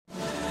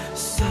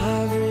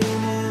sovereign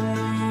in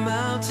the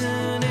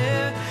mountain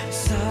air,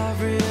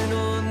 sovereign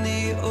on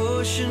the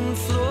ocean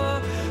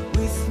floor,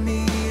 with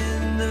me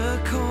in the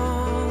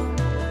calm,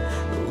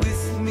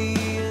 with me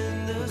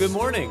in the Good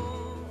morning.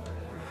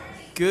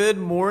 Good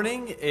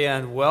morning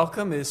and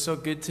welcome. It is so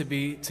good to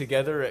be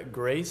together at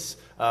Grace.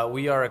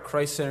 We are a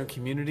Christ-centered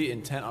community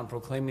intent on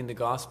proclaiming the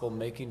gospel,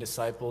 making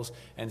disciples,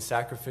 and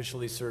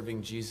sacrificially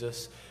serving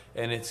Jesus.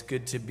 And it's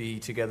good to be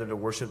together to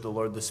worship the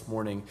Lord this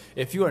morning.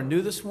 If you are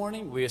new this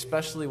morning, we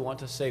especially want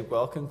to say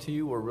welcome to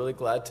you. We're really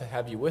glad to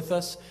have you with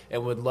us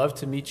and would love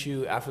to meet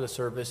you after the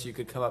service. You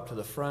could come up to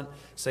the front,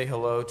 say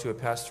hello to a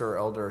pastor or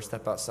elder, or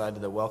step outside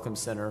to the Welcome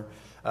Center.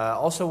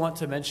 Also want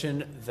to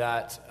mention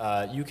that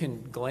you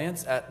can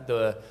glance at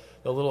the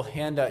little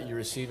handout you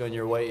received on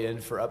your way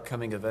in for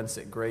upcoming events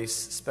at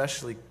Grace.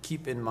 Especially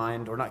keep in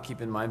mind, or not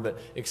keep in mind, but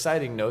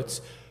exciting notes.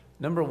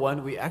 Number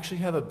one, we actually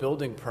have a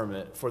building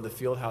permit for the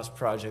Fieldhouse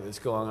project that's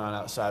going on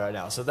outside right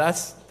now. So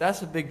that's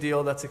a big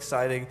deal. That's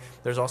exciting.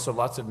 There's also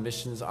lots of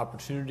missions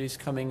opportunities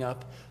coming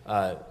up.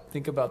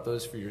 Think about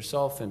those for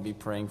yourself and be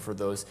praying for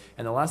those.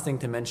 And the last thing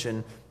to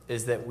mention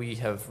is that we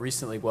have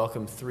recently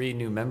welcomed 3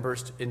 new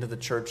members into the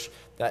church.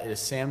 That is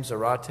Sam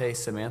Zarate,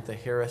 Samantha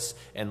Harris,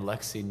 and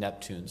Lexi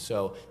Neptune.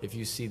 So if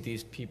you see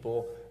these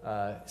people,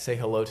 say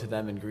hello to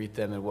them and greet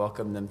them and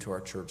welcome them to our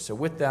church. So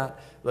with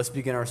that, let's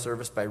begin our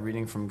service by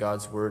reading from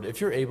God's Word.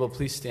 If you're able,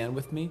 please stand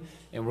with me,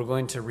 and we're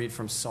going to read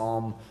from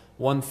Psalm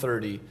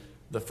 130,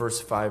 the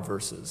first 5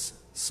 verses.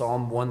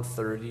 Psalm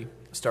 130,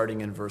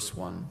 starting in verse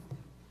 1.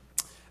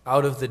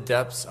 Out of the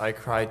depths I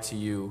cry to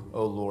you,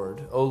 O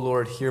Lord. O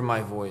Lord, hear my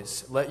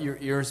voice. Let your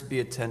ears be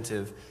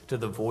attentive to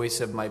the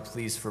voice of my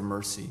pleas for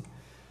mercy.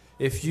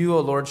 If you, O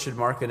Lord, should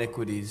mark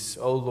iniquities,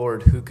 O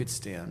Lord, who could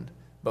stand?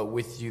 But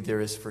with you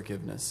there is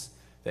forgiveness,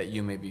 that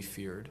you may be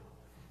feared.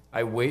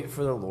 I wait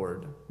for the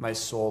Lord, my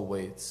soul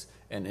waits,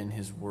 and in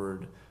his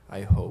word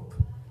I hope.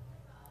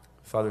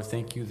 Father,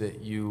 thank you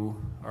that you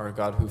are a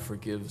God who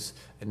forgives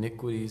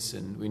iniquities,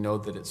 and we know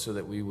that it's so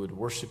that we would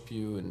worship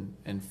you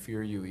and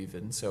fear you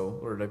even. So,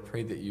 Lord, we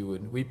pray that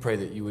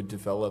you would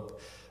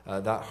develop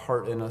that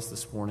heart in us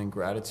this morning,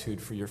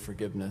 gratitude for your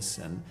forgiveness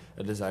and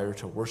a desire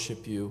to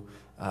worship you.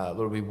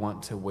 Lord, we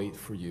want to wait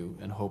for you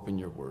and hope in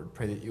your word.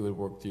 Pray that you would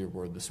work through your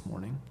word this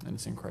morning. And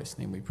it's in Christ's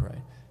name we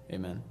pray.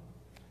 Amen.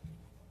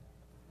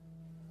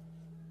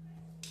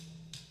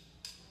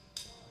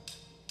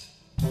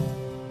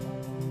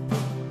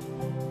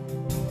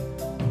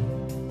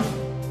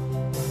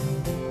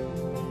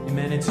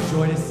 Amen. It's a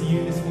joy to see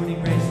you this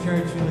morning, Grace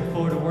Church. We look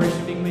forward to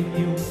worshiping with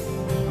you.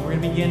 And we're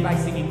going to begin by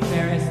singing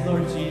Fairest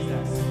Lord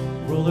Jesus,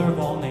 ruler of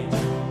all nature.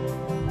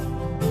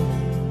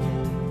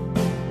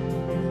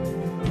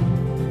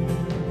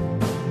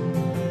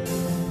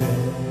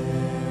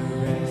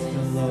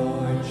 Will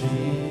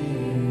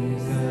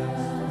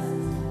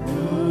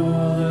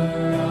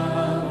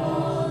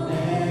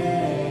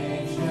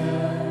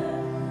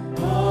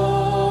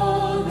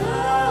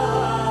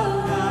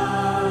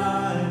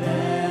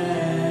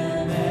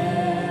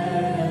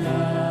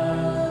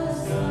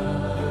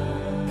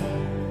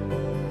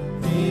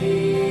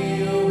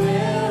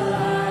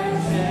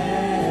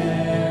I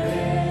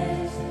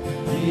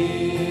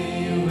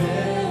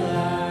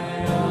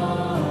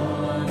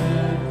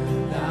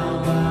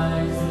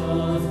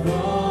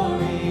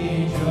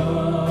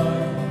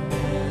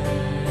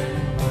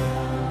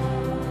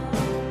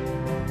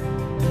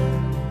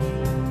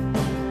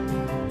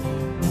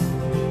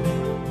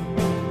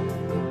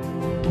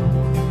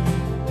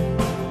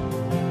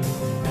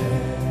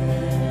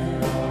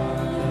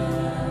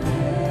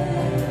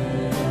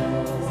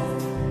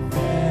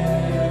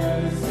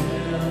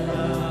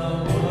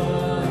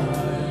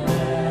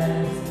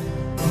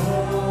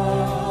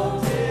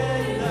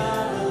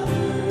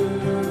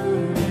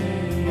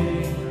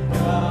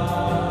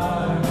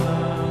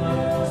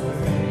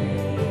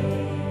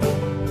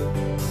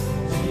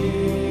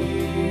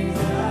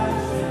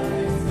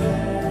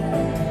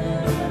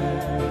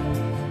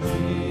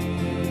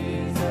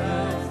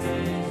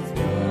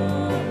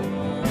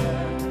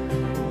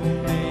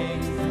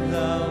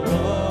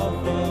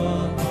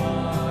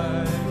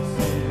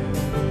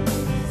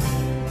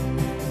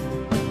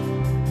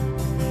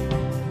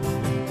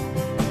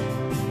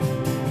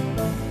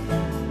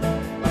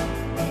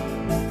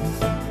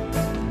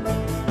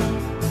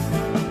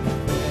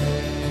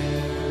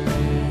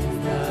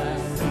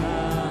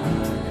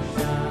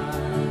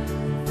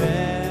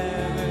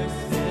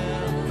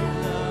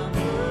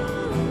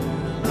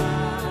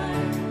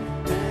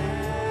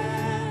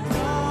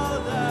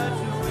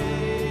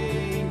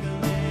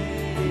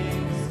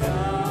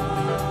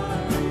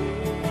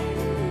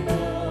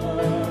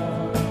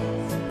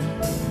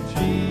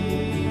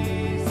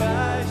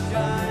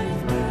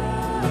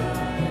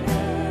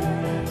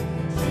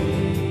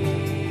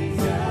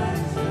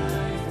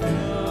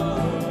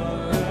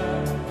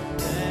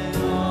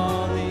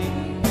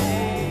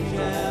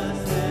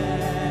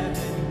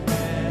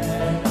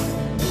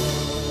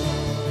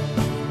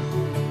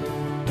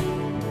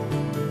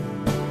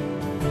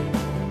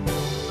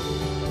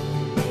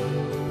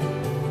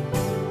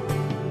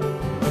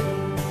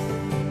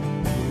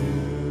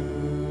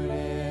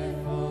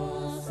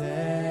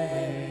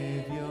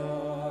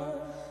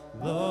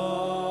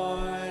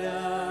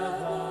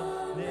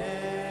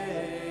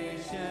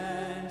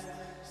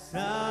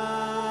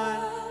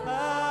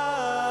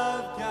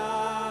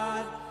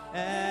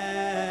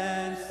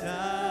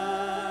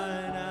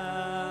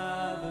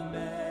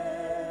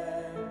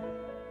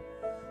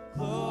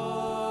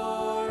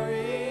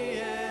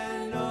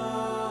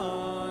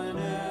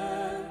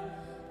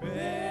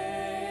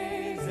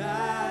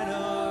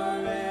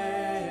adoration,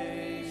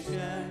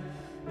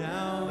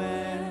 now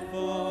and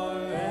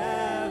forevermore,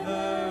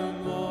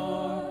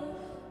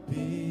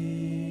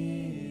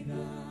 be thine.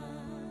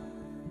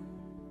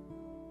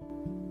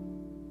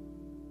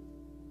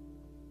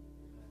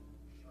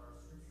 Our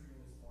scripture reading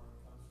this morning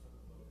comes from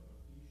the book of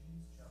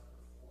Ephesians,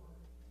 chapter 4.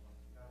 If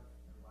you have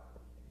your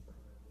Bible, please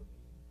turn there with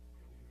me.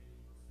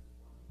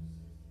 We'll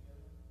be reading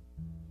verses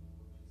 1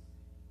 through 6 together.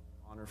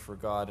 Honor for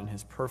God and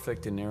his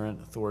perfect,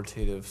 inerrant,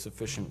 authoritative,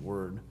 sufficient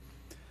word.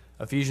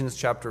 Ephesians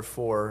chapter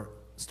 4,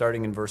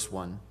 starting in verse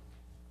 1.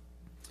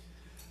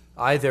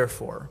 I,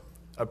 therefore,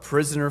 a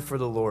prisoner for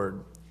the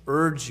Lord,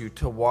 urge you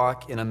to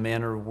walk in a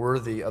manner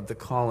worthy of the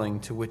calling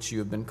to which you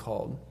have been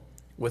called,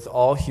 with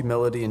all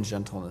humility and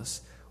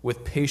gentleness,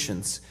 with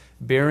patience,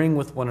 bearing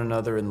with one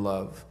another in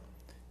love,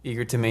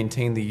 eager to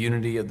maintain the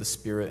unity of the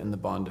Spirit in the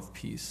bond of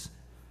peace.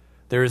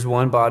 There is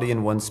one body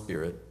and one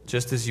Spirit,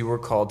 just as you were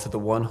called to the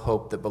one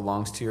hope that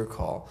belongs to your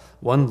call,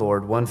 one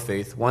Lord, one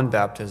faith, one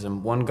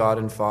baptism, one God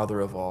and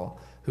Father of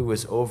all, who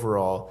is over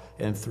all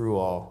and through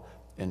all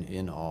and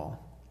in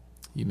all.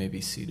 You may be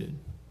seated.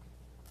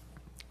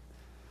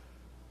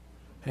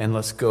 And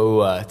let's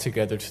go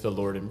together to the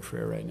Lord in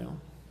prayer right now.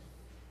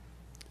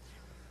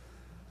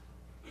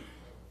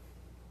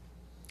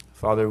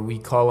 Father, we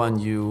call on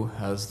you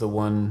as the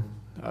one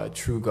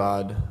true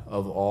God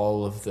of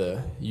all of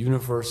the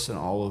universe and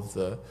all of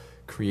the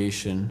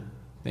creation.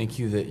 Thank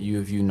you that you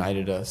have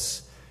united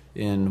us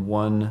in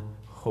one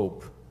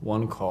hope,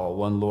 one call,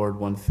 one Lord,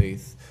 one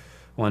faith,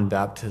 one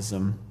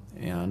baptism,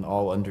 and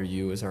all under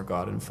you as our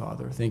God and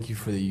Father. Thank you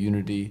for the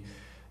unity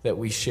that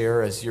we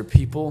share as your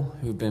people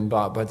who've been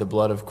bought by the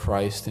blood of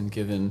Christ and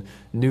given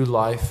new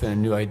life and a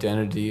new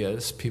identity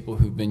as people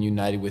who've been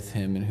united with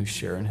him and who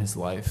share in his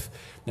life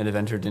and have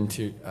entered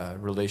into a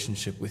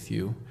relationship with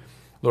you.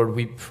 Lord,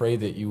 we pray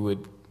that you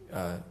would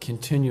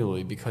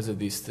continually, because of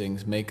these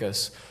things, make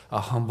us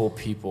a humble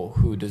people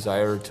who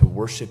desire to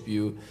worship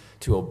you,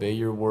 to obey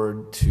your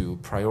word, to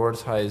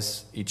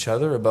prioritize each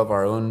other above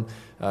our own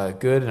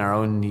good and our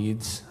own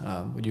needs.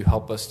 Would you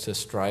help us to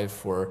strive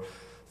for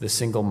the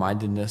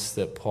single-mindedness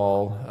that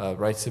Paul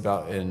writes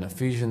about in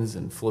Ephesians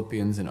and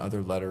Philippians and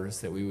other letters,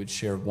 that we would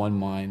share one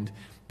mind,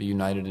 be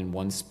united in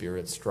one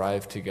spirit,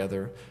 strive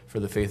together for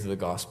the faith of the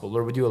gospel.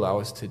 Lord, would you allow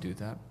us to do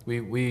that?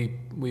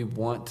 We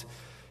want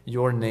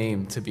your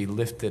name to be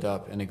lifted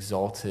up and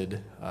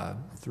exalted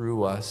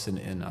through us and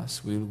in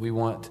us. We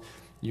want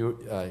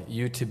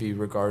you to be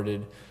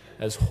regarded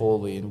as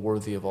holy and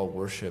worthy of all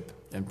worship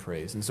and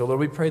praise. And so, Lord,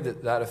 we pray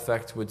that that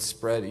effect would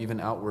spread even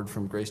outward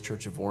from Grace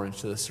Church of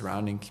Orange to the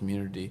surrounding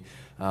community.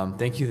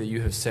 Thank you that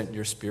you have sent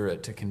your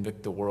Spirit to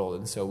convict the world.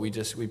 And so we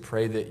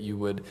pray that you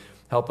would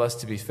help us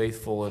to be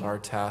faithful in our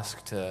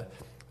task to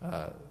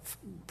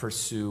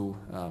pursue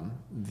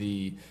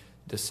the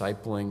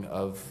discipling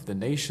of the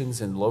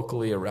nations and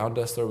locally around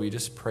us. Lord, we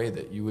just pray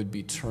that you would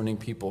be turning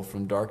people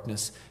from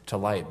darkness to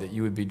light, that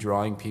you would be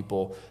drawing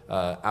people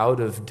out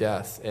of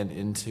death and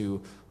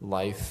into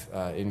life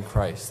in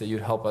Christ, that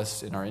you'd help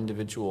us in our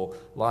individual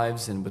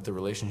lives and with the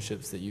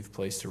relationships that you've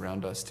placed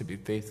around us to be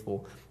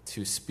faithful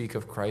to speak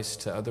of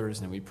Christ to others,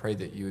 and we pray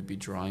that you would be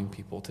drawing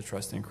people to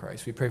trust in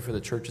Christ. We pray for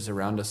the churches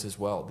around us as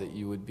well, that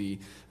you would be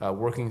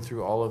working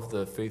through all of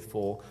the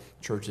faithful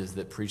churches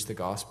that preach the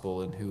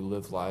gospel and who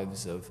live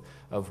lives of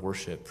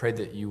worship. Pray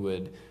that you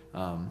would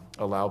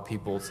allow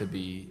people to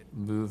be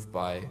moved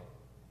by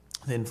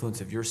the influence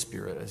of your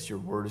Spirit as your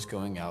word is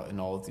going out in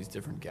all of these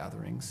different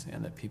gatherings,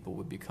 and that people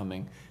would be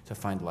coming to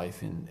find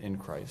life in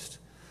Christ.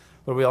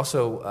 But we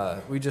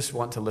also, we just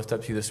want to lift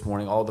up to you this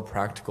morning all the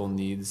practical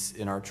needs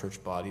in our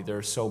church body. There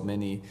are so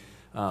many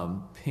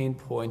pain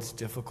points,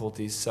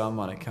 difficulties, some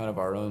on account of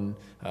our own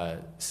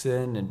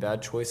sin and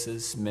bad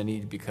choices, many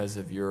because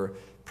of your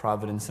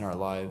providence in our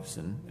lives.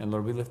 And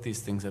Lord, we lift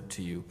these things up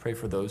to you. Pray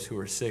for those who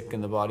are sick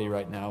in the body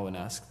right now and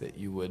ask that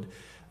you would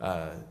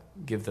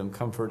give them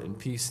comfort and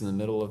peace in the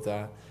middle of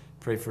that.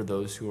 Pray for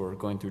those who are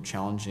going through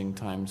challenging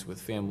times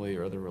with family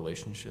or other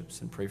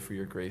relationships, and pray for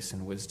your grace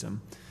and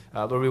wisdom.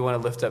 Lord, we want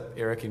to lift up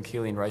Eric and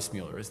Kayleen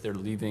Rice-Mueller as they're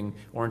leaving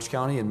Orange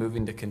County and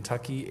moving to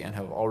Kentucky and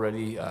have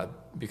already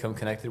become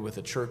connected with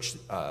a church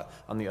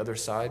on the other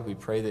side. We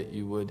pray that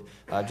you would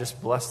just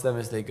bless them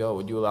as they go.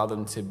 Would you allow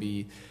them to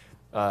be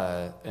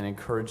an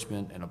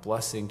encouragement and a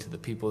blessing to the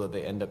people that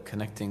they end up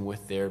connecting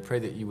with there. Pray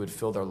that you would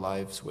fill their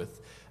lives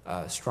with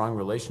strong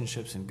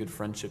relationships and good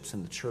friendships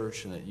in the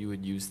church, and that you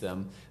would use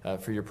them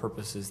for your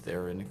purposes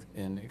there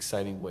in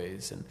exciting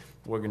ways. And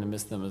we're going to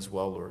miss them as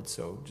well, Lord.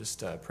 So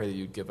just pray that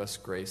you'd give us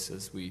grace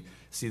as we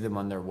see them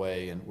on their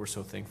way, and we're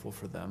so thankful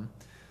for them.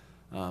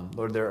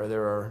 Lord,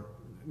 there are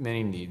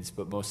many needs,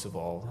 but most of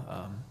all,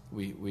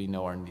 we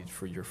know our need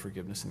for your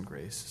forgiveness and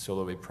grace. So,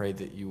 Lord, we pray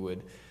that you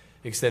would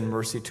extend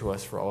mercy to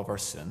us for all of our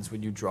sins.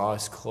 Would you draw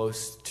us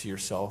close to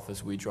yourself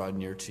as we draw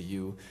near to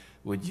you?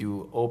 Would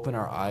you open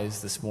our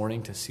eyes this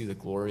morning to see the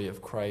glory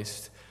of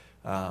Christ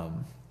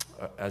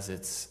as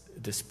it's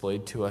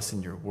displayed to us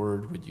in your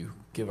word? Would you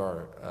give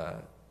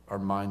our our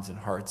minds and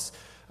hearts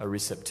a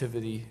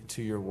receptivity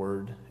to your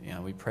word.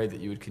 And we pray that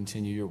you would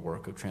continue your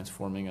work of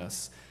transforming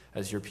us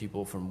as your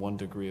people from one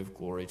degree of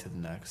glory to the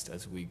next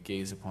as we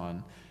gaze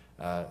upon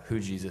who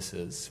Jesus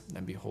is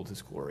and behold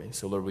his glory.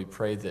 So, Lord, we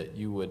pray that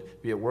you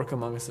would be at work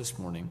among us this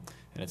morning,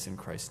 and it's in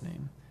Christ's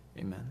name.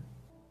 Amen.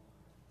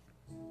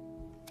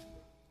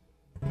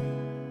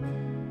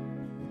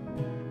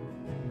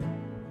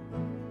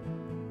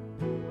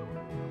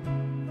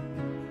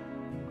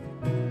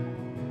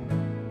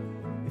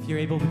 If you're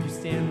able, would you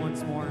stand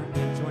once more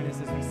and join us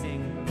as we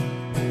sing,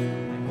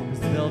 "My hope is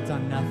built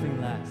on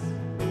nothing less."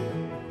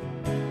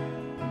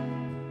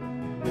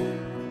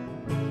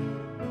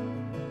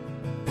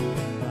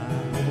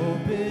 My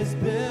hope is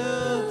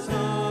built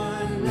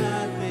on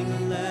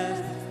nothing less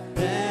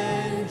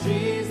than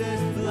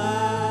Jesus'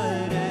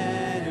 blood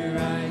and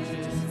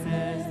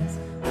righteousness.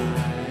 I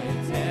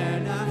dare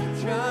not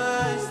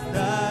trust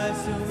the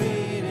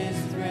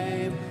sweetest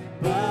frame,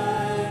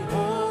 but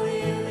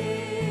wholly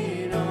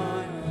lean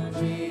on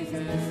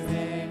Jesus'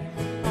 name.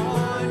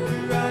 On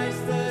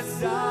Christ the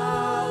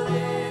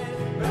solid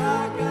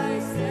rock I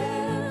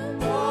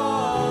stand,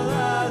 all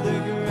other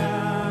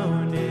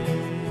ground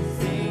is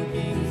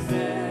sinking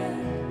sand.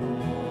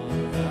 All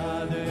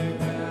other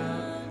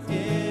ground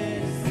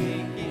is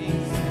sinking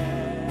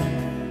sand.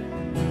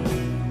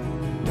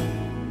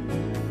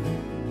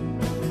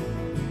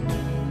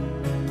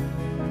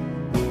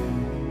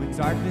 When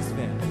darkness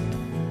fails,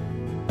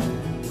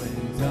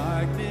 When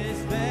darkness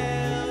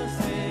veils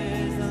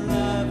his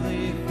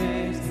lovely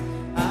face,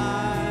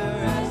 I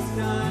rest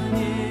on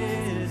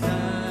his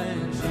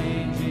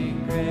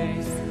unchanging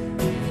grace.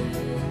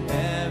 In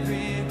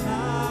every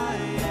high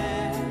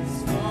and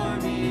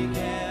stormy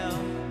gale,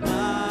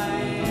 my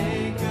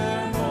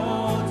anchor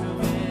holds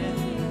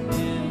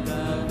within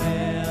the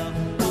veil.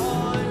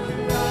 On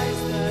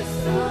Christ the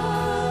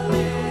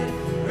solid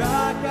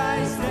rock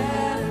I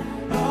stand,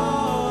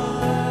 all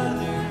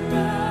other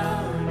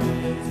ground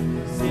is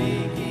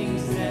sinking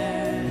sand.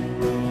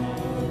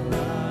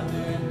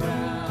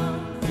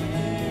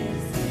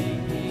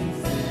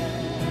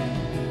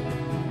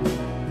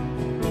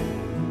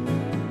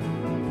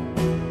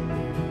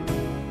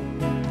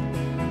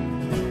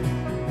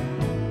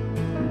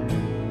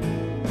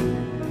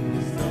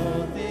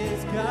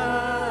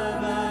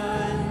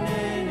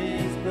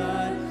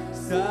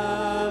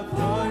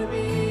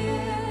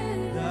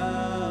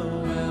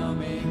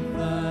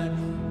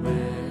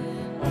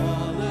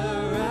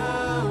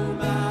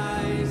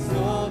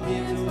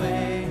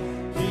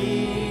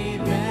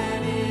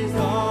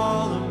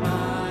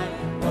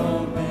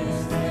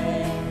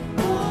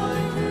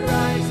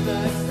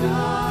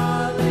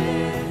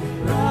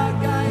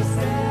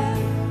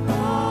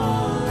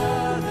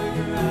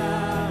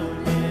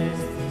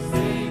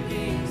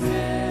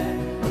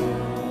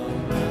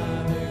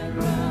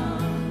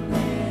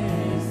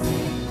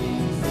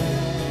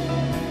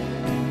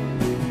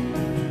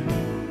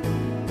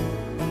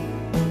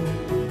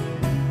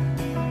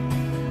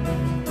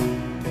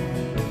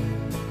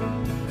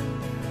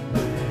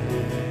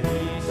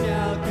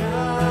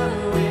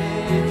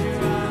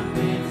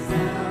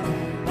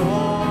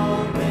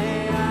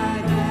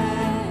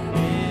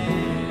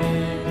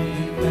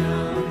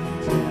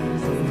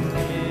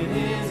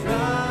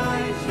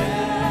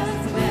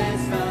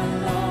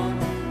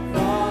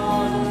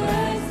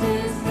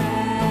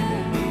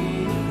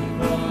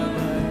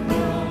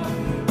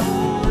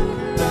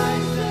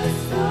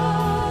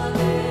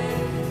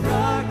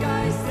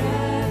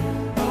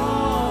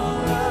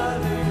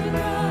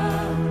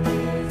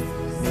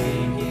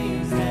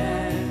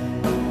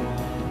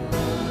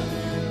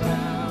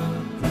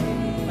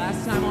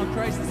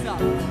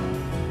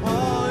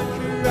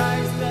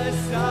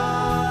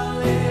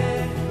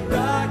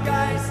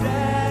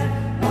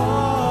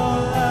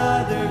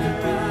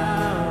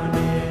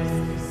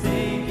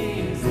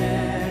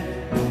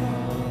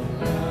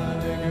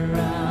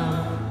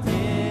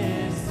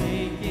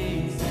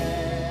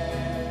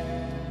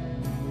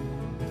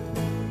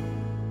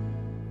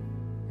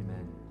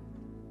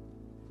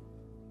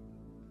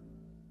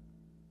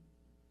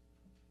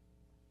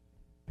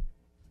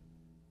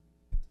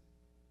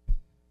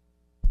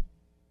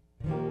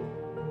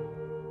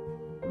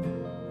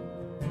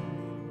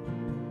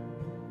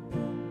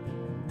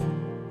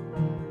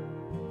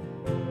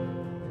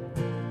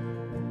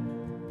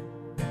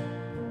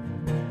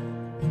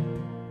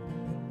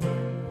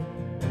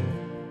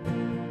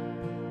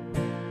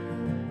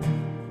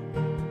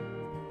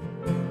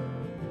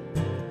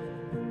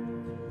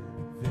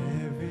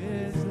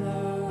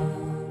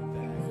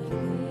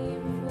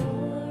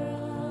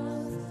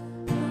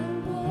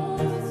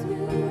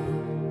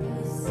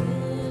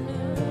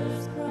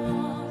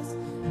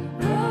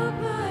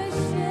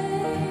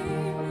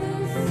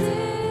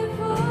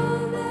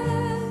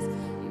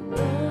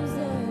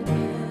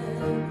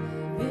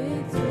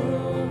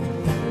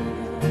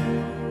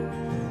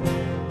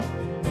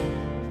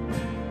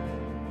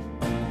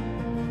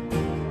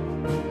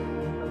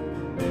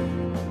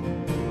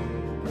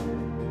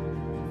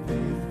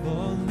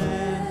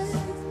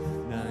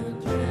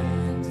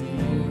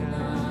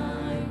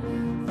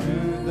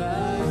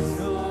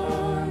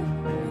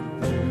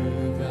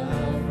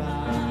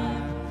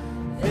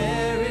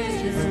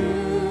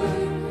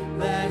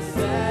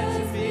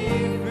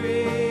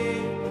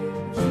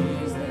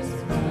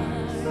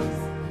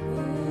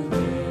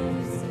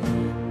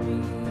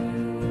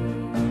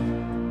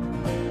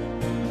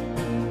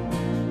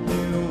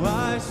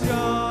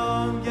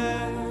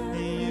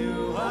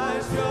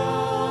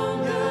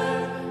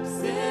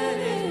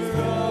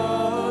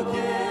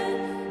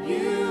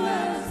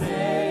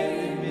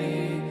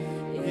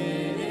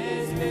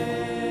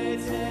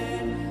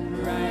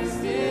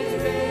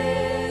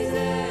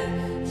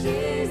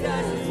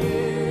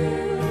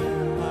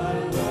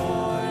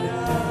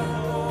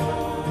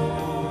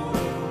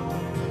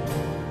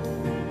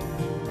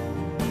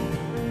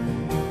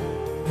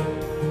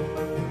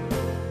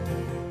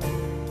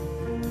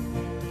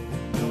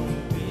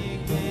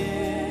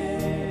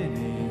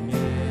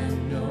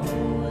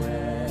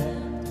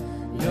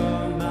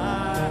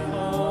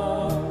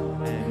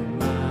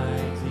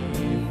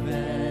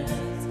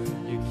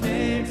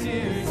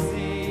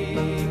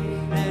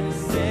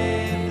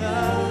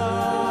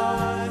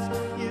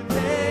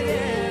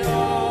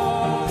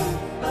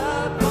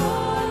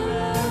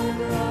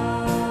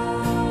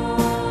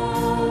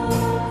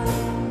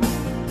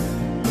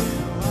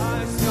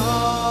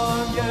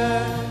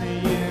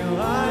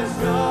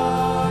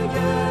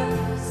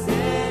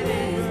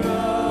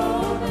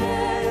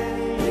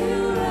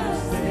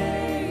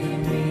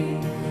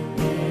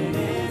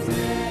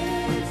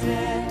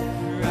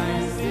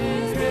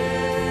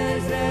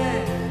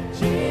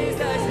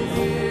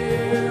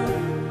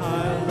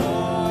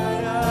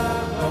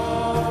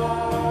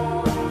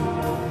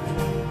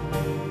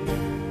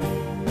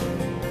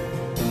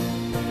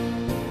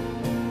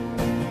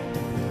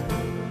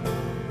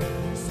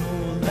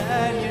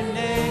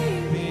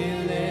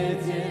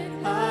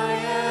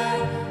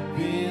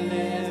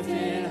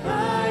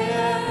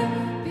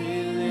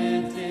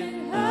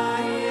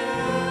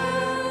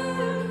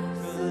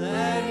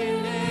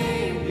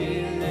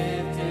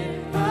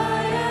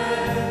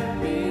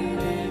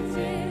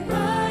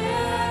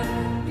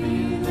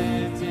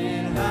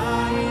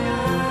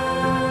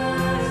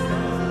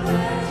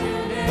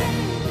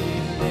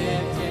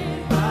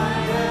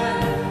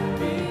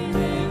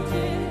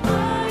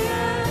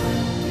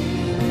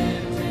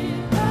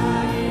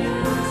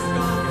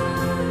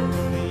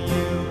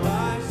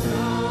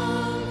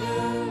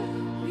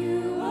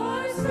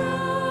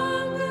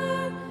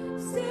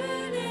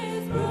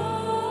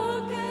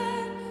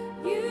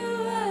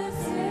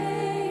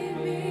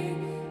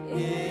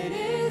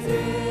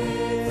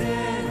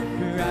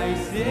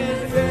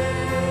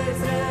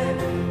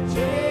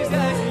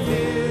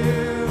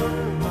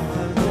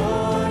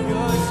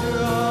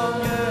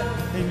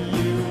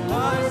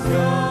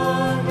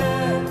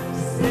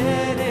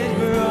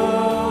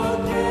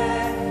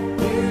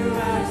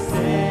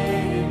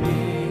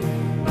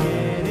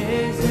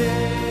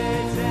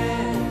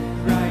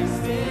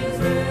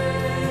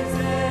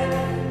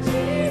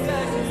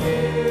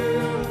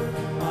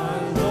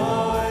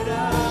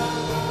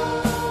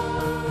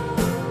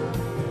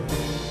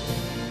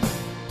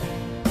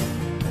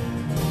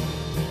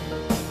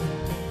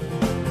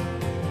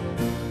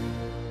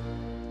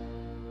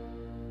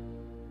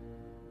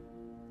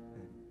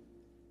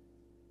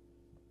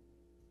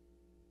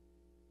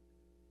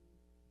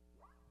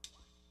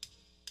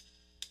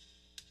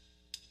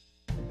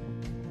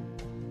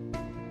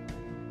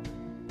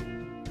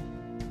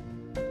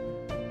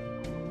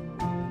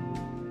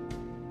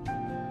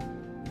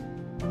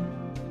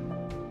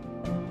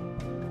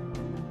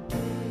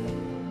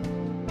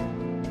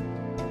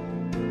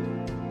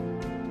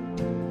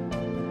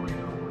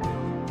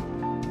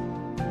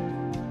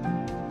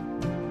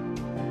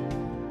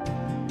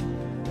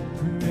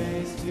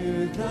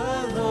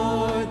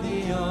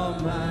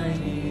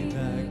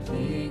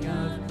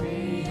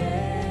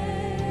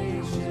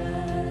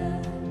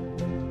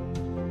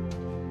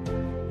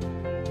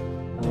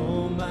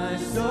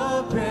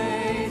 soul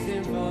praise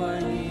Him, for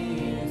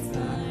He is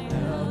thy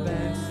help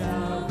and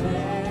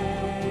salvation.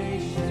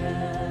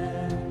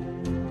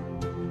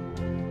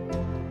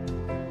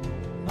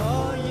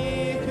 All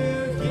ye who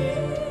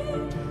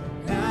hear,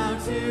 now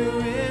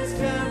to His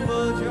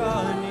temple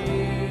draw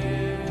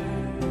near.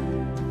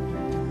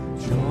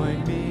 Join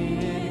me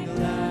in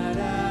glad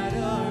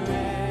adoration.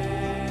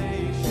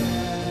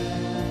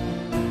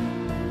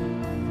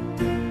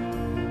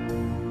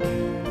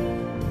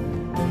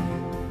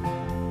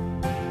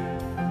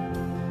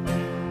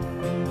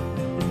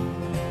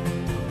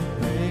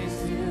 Praise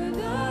to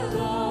the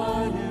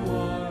Lord who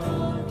o'er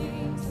all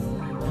things so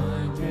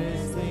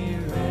wondrously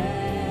reigneth.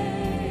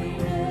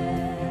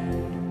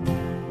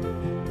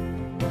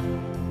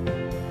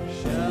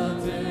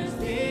 Shelters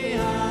thee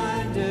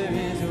under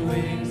His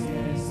wings,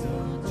 your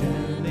soul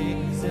gently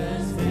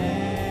sustaineth.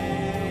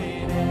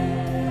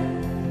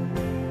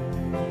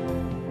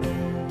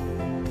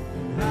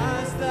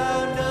 Hast thou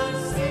not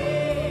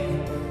seen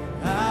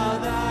how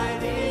thy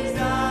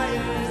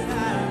desires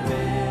have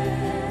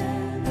been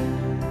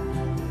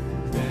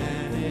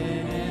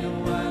granted in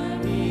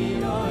what He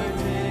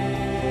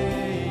ordained?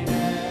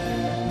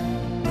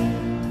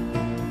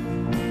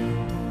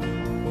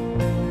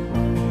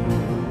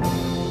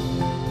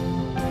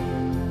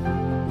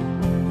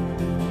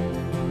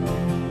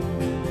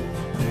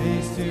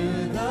 Praise to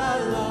the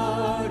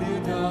Lord who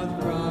doth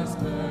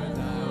prosper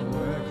thy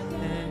work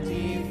and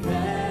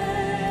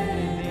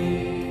defend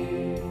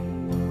thee.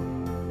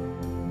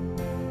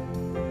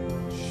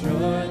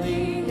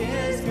 Surely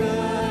His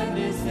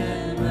goodness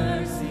and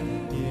mercy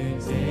you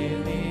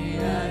daily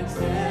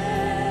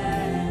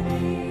attend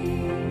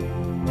thee.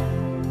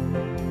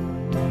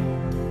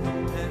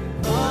 And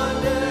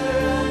ponder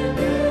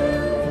anew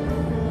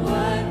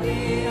what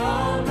the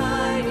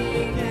Almighty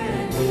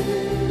can do.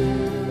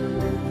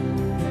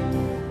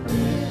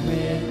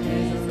 With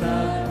His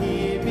love He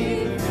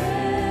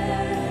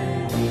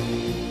befriend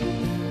thee.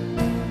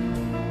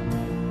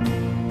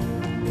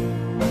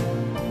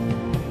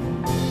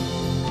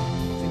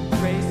 Sing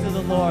praise to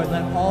the Lord,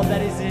 let all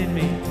that is in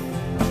me.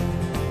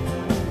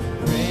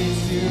 Praise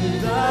to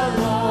the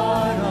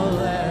Lord, oh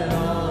let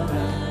all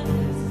that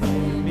is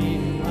in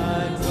me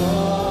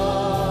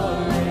adore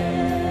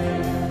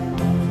Him.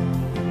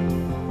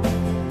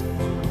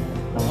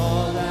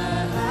 All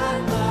that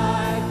hath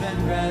life and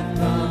breath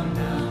come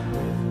now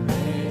with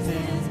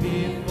praises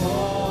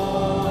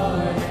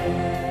before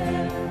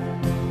Him.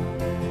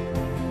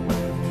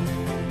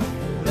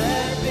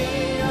 Let the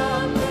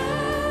young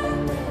man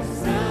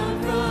sound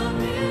from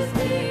His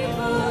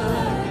people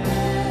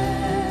again.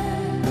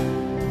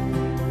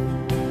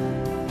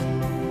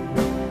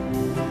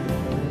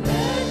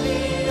 Let the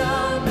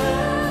young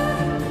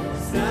man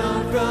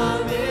sound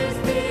from His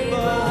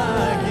people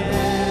again.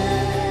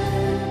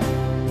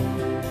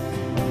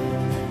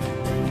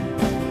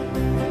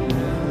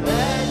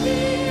 Let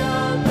the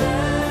young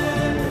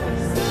man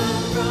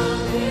sound from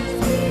His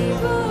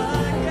people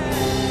again.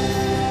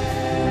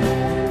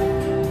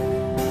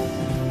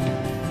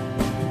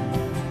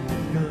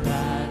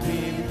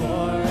 Gladly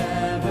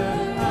forever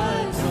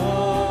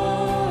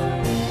adore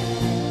Him.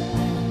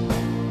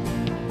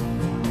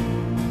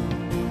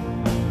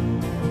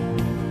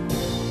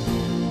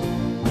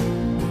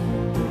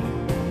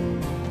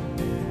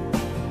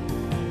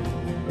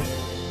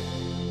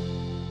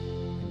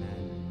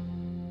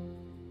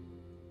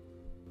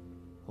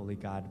 Holy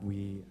God,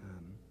 we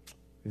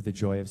have the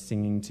joy of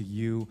singing to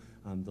you,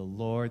 the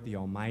Lord, the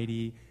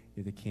Almighty.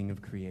 You're the King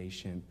of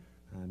creation.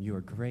 You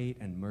are great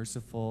and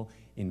merciful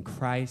in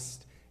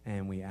Christ,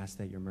 and we ask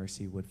that your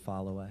mercy would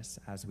follow us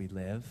as we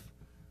live.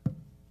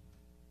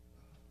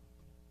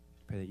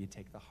 Pray that you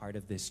take the heart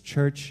of this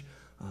church,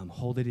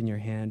 hold it in your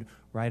hand,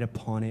 write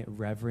upon it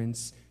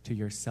reverence to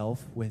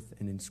yourself with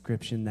an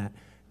inscription that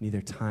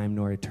neither time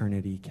nor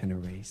eternity can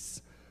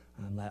erase.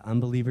 Let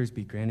unbelievers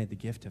be granted the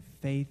gift of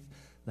faith.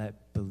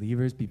 Let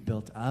believers be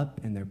built up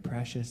in their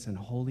precious and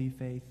holy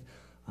faith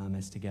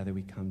as together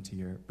we come to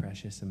your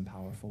precious and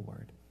powerful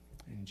word.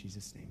 In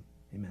Jesus' name,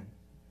 amen.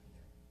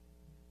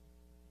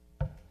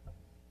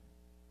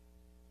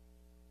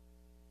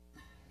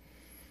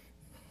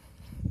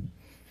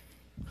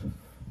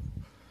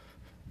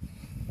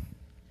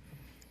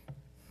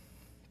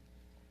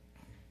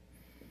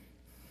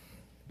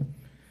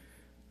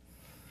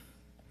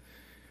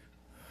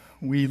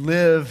 We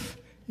live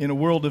in a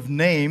world of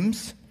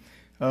names.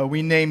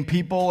 We name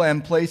people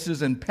and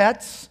places and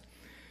pets.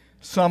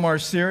 Some are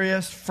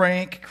serious: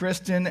 Frank,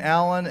 Kristen,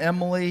 Alan,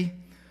 Emily.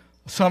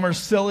 Some are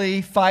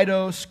silly: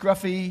 Fido,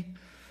 Scruffy.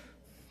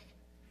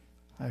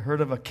 I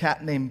heard of a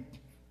cat named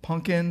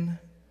Pumpkin.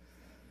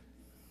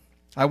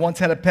 I once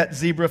had a pet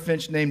zebra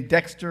finch named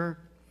Dexter.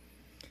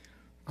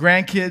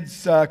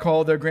 Grandkids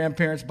call their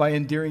grandparents by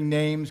endearing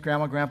names: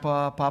 Grandma,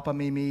 Grandpa, Papa,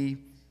 Mimi,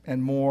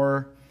 and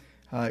more.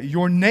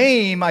 Your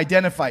name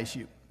identifies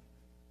you.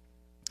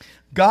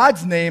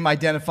 God's name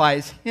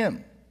identifies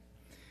him.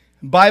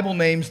 Bible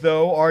names,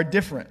 though, are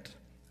different.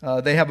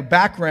 They have a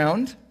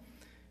background,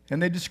 and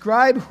they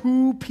describe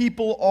who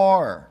people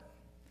are.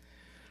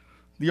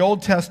 The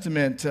Old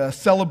Testament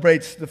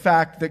celebrates the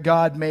fact that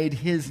God made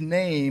his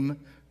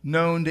name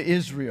known to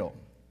Israel.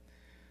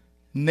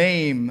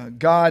 Name,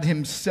 God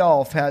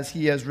himself, as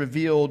he has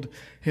revealed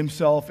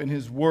himself in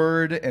his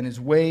word and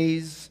his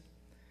ways.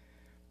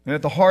 And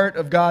at the heart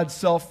of God's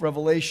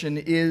self-revelation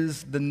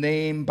is the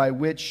name by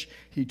which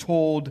he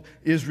told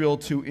Israel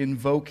to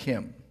invoke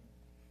him,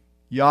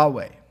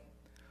 Yahweh.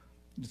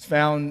 It's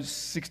found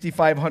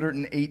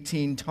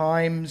 6,518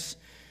 times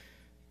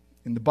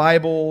in the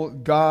Bible.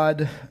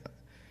 God,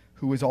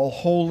 who is all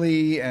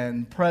holy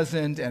and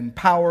present and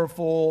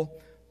powerful,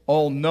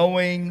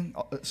 all-knowing,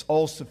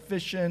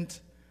 all-sufficient.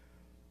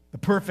 The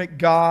perfect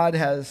God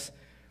has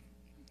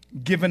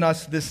given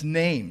us this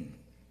name.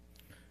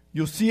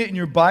 You'll see it in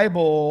your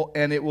Bible,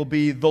 and it will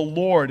be the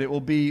Lord. It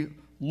will be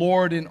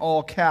Lord in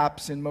all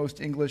caps in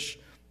most English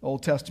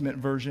Old Testament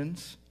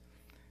versions.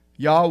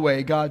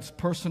 Yahweh, God's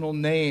personal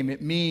name.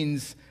 It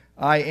means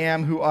I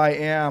am who I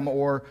am,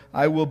 or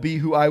I will be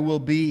who I will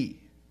be.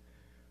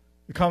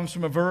 It comes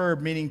from a verb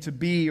meaning to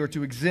be or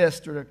to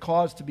exist or to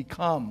cause to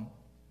become.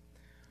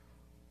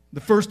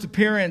 The first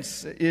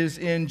appearance is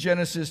in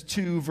Genesis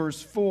 2,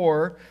 verse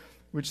 4,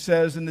 which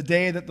says, "In the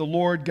day that the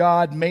Lord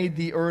God made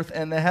the earth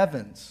and the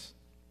heavens."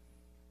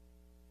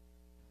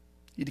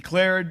 He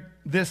declared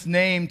this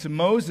name to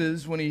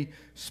Moses when he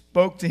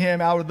spoke to him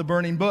out of the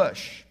burning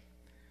bush.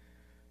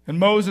 And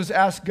Moses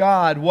asked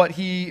God what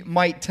he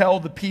might tell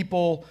the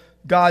people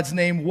God's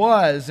name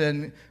was.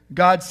 And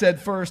God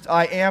said first,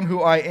 I am who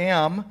I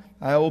am.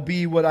 I will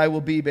be what I will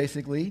be,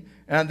 basically.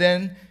 And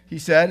then he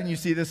said, and you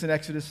see this in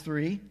Exodus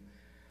 3,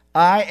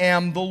 I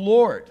am the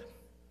Lord,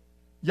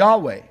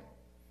 Yahweh,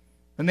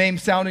 a name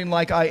sounding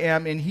like I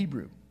am in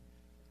Hebrew.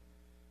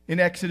 In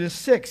Exodus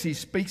 6, he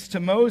speaks to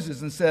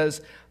Moses and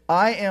says,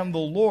 I am the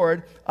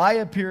Lord. I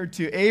appeared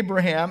to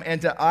Abraham and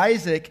to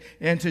Isaac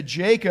and to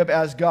Jacob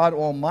as God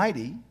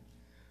Almighty,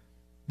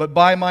 but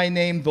by my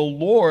name, the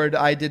Lord,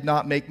 I did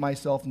not make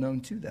myself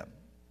known to them.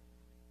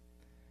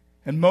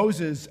 And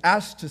Moses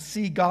asked to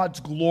see God's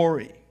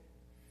glory,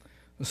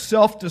 the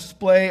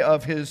self-display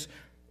of his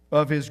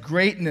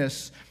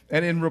greatness.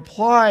 And in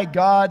reply,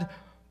 God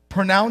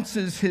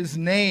pronounces his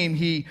name.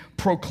 He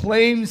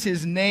proclaims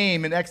his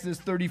name in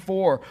Exodus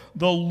 34,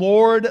 the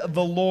Lord,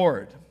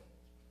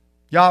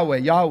 Yahweh,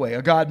 Yahweh,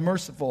 a God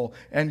merciful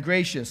and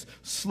gracious,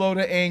 slow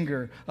to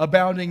anger,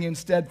 abounding in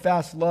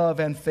steadfast love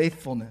and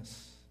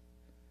faithfulness.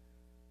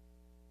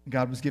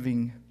 God was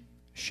giving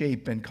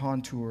shape and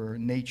contour,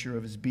 nature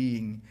of his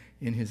being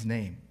in his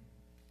name.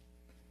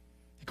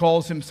 He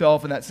calls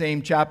himself in that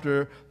same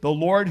chapter, the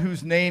Lord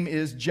whose name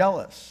is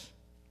jealous.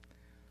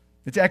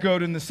 It's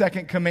echoed in the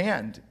second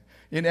command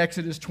in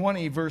Exodus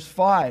 20, verse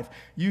 5.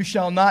 You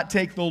shall not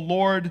take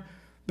the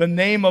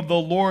name of the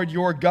Lord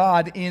your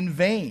God in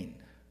vain.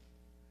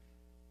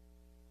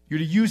 You're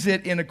to use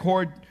it in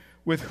accord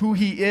with who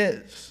he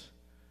is.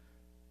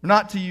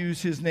 Not to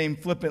use his name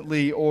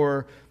flippantly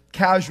or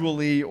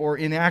casually or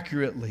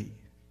inaccurately.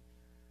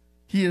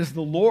 He is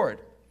the Lord.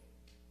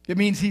 It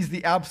means he's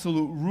the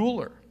absolute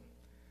ruler.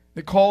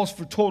 It calls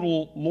for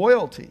total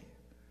loyalty.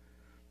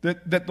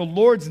 That the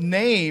Lord's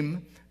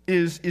name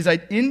is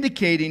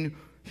indicating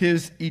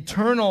his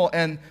eternal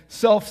and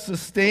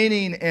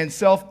self-sustaining and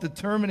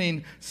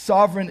self-determining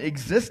sovereign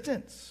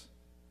existence.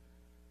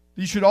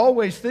 You should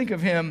always think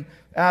of him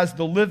as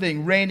the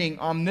living, reigning,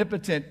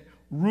 omnipotent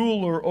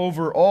ruler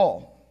over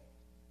all.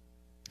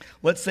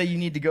 Let's say you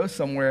need to go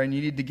somewhere and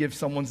you need to give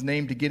someone's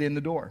name to get in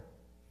the door.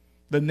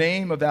 The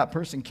name of that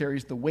person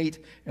carries the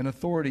weight and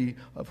authority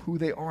of who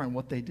they are and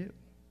what they do.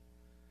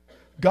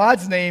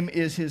 God's name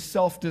is his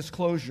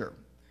self-disclosure,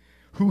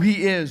 who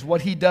he is,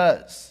 what he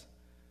does,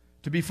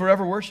 to be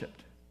forever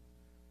worshiped.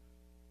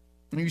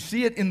 And you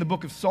see it in the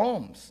book of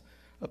Psalms.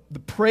 The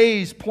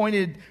praise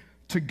pointed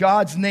to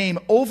God's name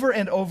over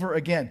and over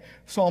again.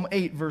 Psalm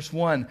 8, verse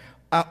 1.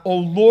 O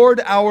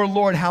Lord, our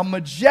Lord, how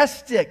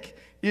majestic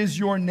is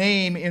your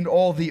name in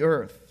all the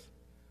earth.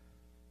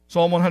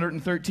 Psalm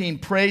 113,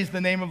 praise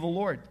the name of the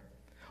Lord.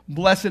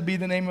 Blessed be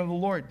the name of the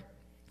Lord.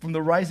 From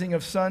the rising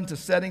of sun to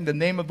setting, the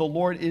name of the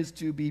Lord is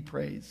to be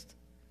praised.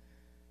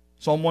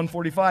 Psalm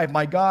 145,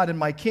 my God and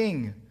my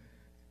King,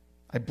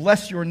 I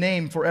bless your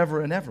name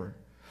forever and ever.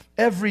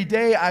 Every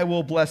day I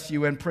will bless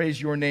you and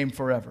praise your name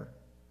forever.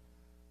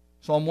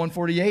 Psalm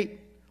 148,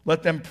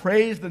 let them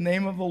praise the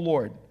name of the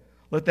Lord.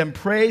 Let them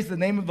praise the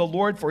name of the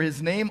Lord, for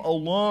his name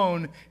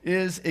alone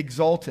is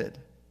exalted.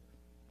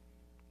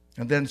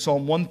 And then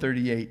Psalm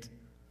 138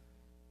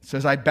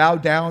 says, I bow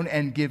down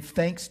and give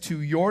thanks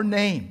to your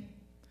name,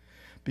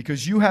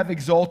 because you have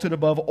exalted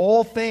above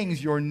all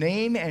things your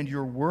name and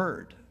your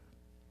word.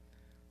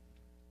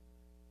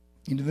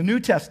 Into the New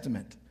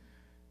Testament,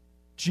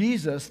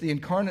 Jesus, the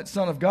incarnate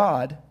Son of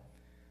God,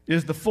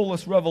 is the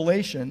fullest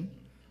revelation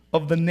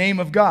of the name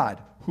of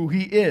God, who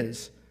he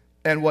is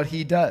and what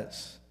he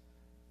does.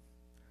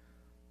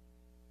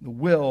 The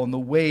will and the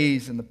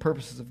ways and the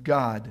purposes of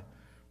God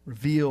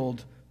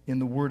revealed in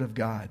the Word of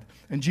God.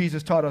 And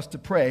Jesus taught us to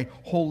pray,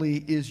 holy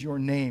is your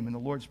name, in the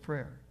Lord's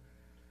Prayer.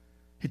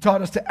 He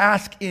taught us to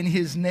ask in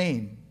his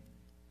name.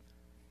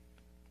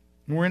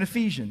 We're in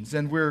Ephesians,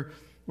 and we're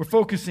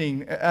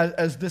focusing,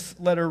 as this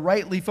letter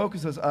rightly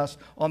focuses us,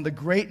 on the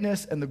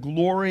greatness and the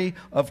glory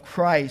of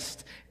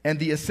Christ and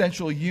the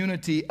essential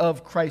unity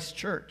of Christ's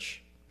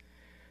church.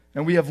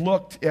 And we have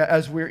looked,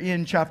 as we're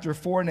in chapter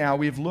 4 now,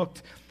 we've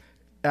looked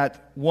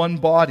at one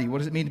body. What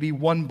does it mean to be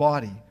one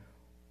body?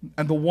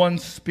 And the one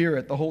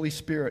Spirit, the Holy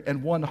Spirit,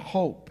 and one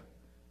hope.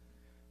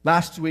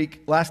 Last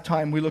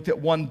time, we looked at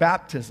one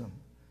baptism.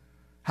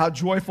 How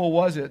joyful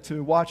was it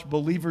to watch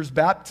believers'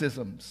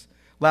 baptisms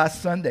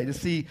last Sunday, to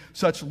see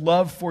such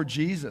love for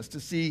Jesus, to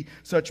see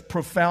such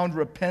profound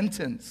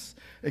repentance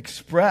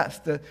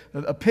expressed,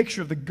 a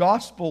picture of the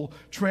gospel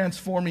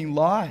transforming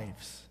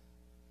lives.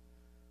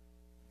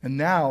 And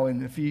now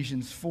in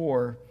Ephesians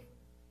 4,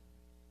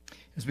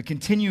 as we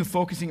continue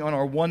focusing on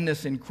our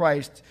oneness in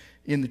Christ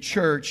in the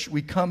church,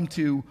 we come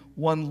to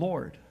one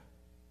Lord.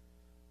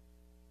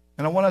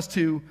 And I want us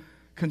to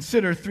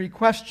consider 3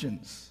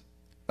 questions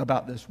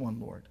about this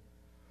one Lord.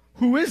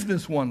 Who is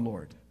this one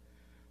Lord?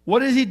 What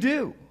does he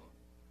do?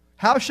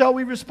 How shall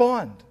we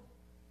respond?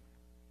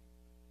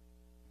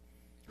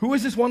 Who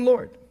is this one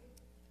Lord?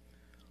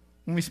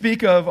 When we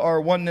speak of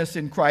our oneness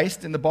in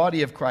Christ, in the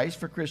body of Christ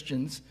for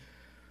Christians,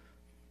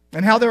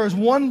 and how there is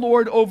one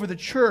Lord over the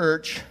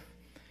church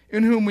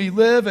in whom we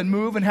live and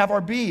move and have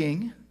our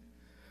being,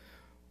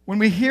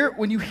 when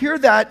you hear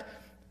that,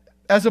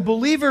 as a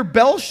believer,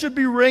 bells should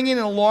be ringing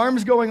and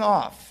alarms going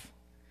off.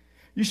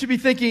 You should be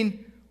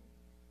thinking,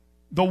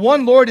 the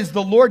one Lord is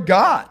the Lord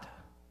God.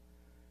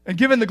 And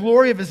given the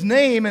glory of his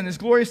name and his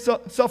glorious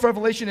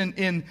self-revelation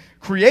in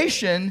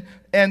creation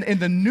and in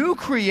the new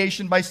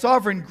creation by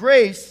sovereign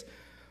grace,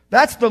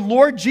 that's the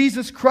Lord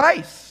Jesus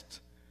Christ.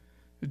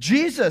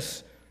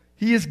 Jesus,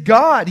 he is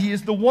God. He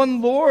is the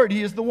one Lord.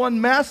 He is the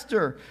one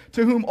Master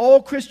to whom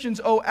all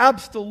Christians owe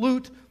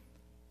absolute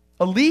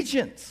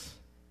allegiance.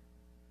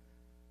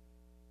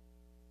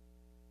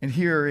 And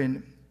here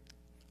in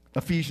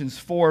Ephesians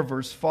 4,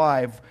 verse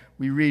 5,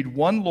 we read,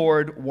 one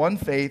Lord, one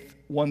faith,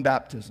 one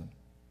baptism.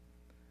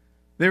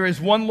 There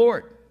is one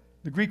Lord.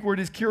 The Greek word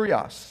is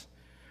kurios.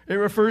 It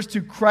refers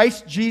to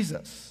Christ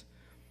Jesus,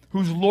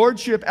 whose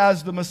lordship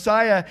as the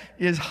Messiah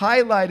is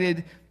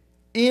highlighted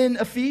in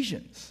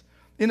Ephesians.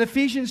 In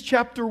Ephesians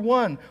chapter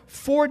 1,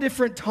 4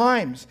 different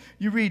times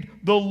you read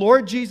the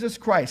Lord Jesus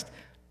Christ,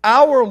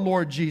 our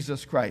Lord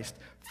Jesus Christ,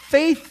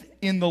 faith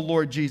in the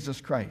Lord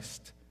Jesus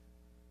Christ.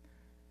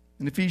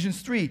 In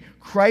Ephesians 3,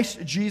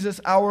 Christ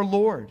Jesus our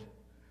Lord.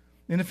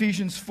 In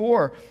Ephesians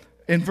 4,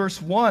 in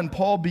verse 1,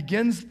 Paul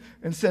begins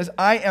and says,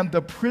 I am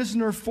the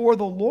prisoner for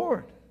the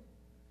Lord.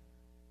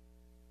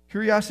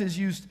 Kurios is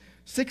used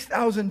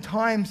 6,000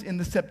 times in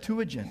the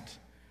Septuagint,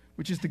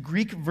 which is the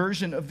Greek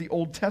version of the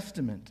Old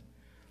Testament.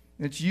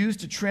 And it's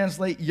used to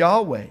translate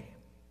Yahweh.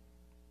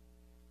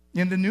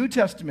 In the New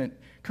Testament,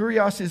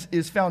 kurios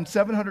is found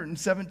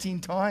 717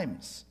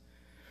 times.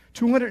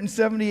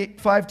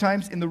 275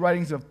 times in the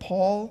writings of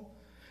Paul,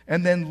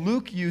 and then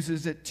Luke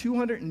uses it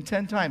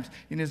 210 times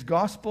in his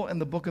Gospel and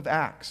the book of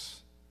Acts.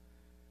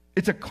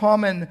 It's a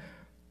common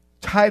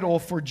title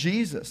for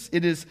Jesus.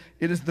 It is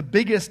the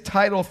biggest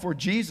title for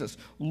Jesus.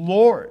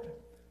 Lord,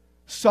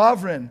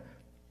 sovereign,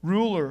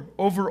 ruler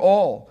over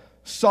all,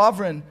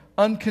 sovereign,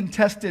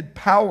 uncontested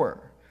power,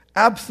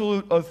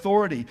 absolute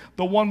authority,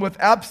 the one with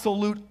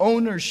absolute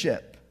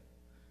ownership.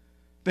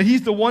 That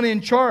he's the one in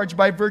charge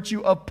by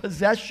virtue of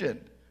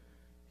possession.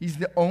 He's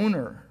the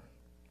owner.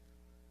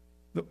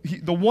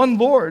 The one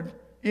Lord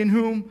in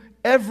whom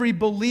every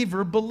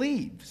believer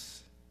believes.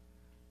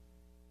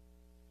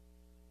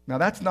 Now,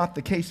 that's not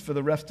the case for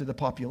the rest of the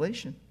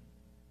population.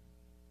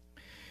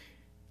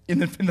 In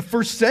the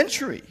first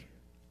century,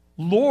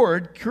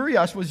 Lord,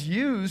 kurios, was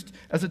used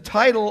as a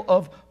title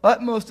of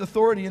utmost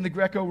authority in the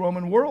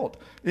Greco-Roman world.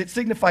 It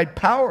signified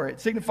power.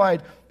 It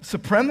signified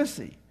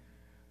supremacy.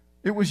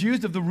 It was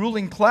used of the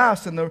ruling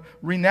class and the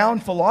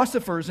renowned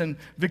philosophers and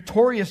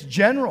victorious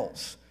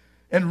generals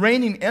and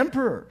reigning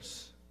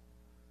emperors.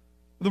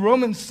 The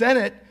Roman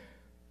Senate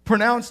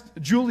pronounced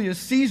Julius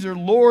Caesar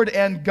Lord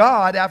and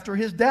God after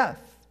his death.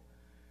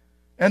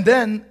 And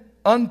then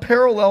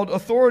unparalleled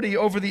authority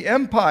over the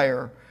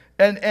empire,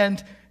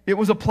 and it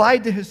was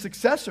applied to his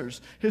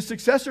successors. His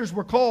successors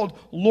were called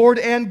Lord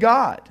and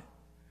God.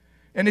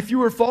 And if you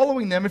were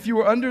following them, if you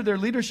were under their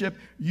leadership,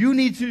 you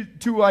need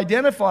to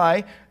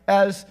identify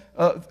as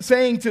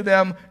saying to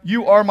them,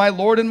 you are my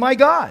Lord and my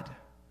God.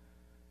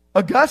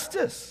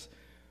 Augustus,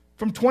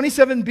 from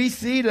 27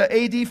 BC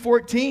to AD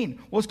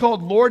 14, was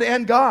called Lord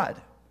and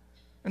God.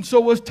 And so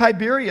was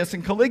Tiberius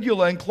and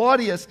Caligula and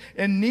Claudius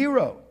and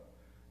Nero.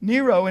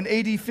 Nero in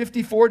AD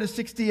 54 to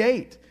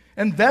 68.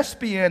 And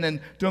Vespasian and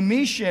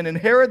Domitian and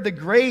Herod the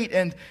Great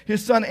and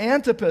his son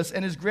Antipas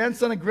and his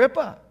grandson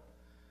Agrippa.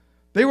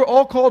 They were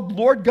all called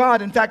Lord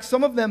God. In fact,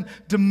 some of them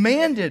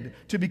demanded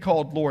to be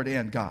called Lord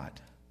and God.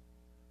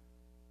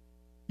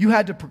 You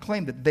had to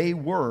proclaim that they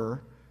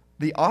were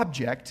the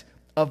object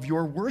of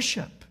your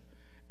worship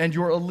and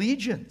your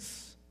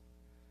allegiance.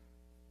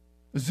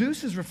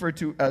 Zeus is referred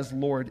to as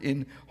Lord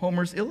in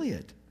Homer's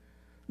Iliad.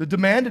 The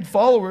demanded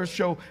followers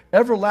show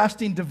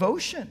everlasting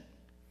devotion.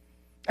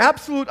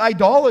 absolute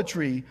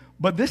idolatry,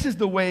 but this is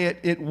the way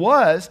it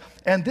was,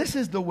 and this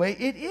is the way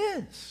it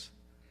is.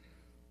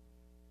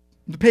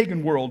 The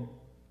pagan world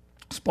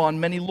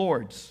spawned many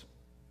lords.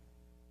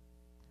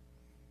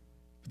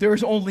 There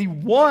is only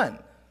one.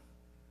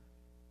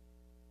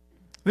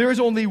 There is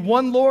only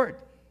one Lord.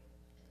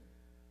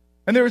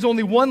 And there is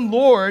only one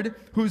Lord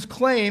whose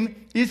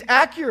claim is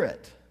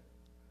accurate.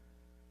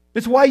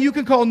 It's why you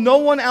can call no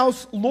one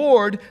else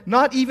Lord,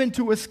 not even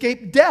to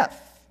escape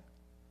death.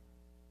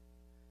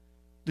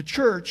 The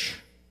church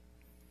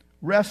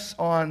rests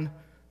on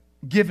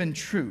given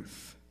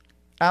truth,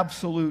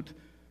 absolute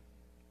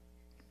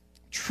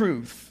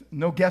truth,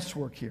 no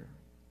guesswork here.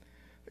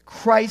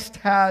 Christ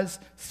has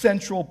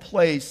central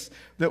place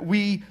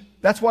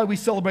that's why we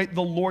celebrate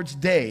the Lord's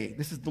Day.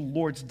 This is the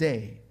Lord's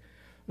Day.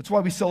 That's why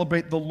we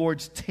celebrate the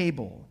Lord's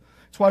table.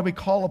 That's why we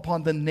call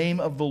upon the name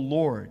of the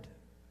Lord,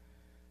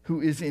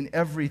 who is in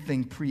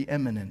everything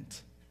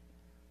preeminent.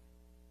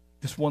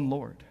 This one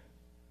Lord.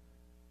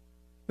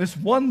 This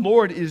one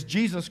Lord is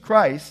Jesus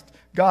Christ,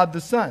 God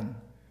the Son.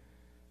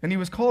 And he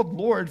was called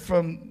Lord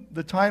from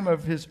the time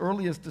of his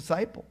earliest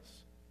disciples.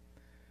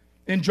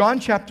 In John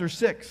chapter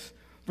 6,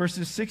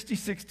 verses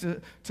 66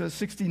 to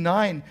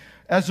 69,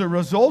 as a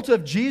result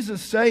of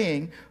Jesus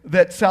saying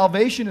that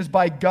salvation is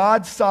by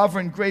God's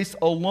sovereign grace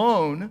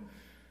alone,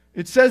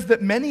 it says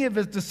that many of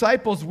his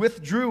disciples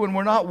withdrew and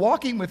were not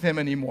walking with him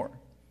anymore.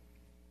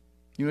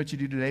 You know what you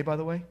do today, by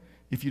the way?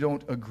 If you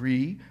don't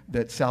agree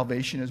that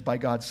salvation is by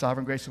God's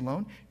sovereign grace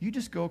alone, you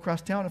just go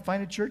across town and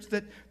find a church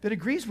that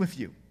agrees with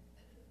you.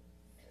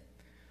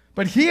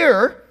 But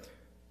here,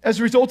 as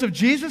a result of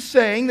Jesus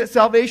saying that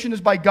salvation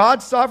is by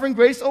God's sovereign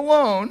grace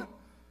alone,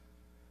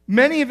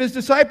 many of his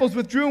disciples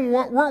withdrew and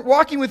weren't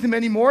walking with him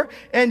anymore.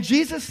 And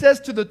Jesus says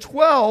to the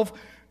 12,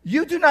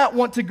 "You do not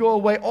want to go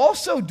away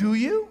also, do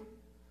you?"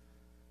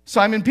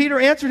 Simon Peter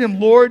answered him,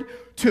 "Lord,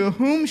 to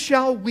whom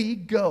shall we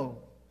go?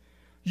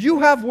 You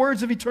have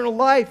words of eternal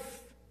life.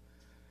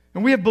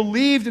 And we have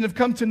believed and have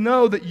come to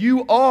know that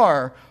you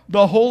are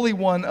the Holy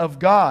One of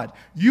God.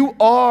 You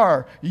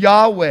are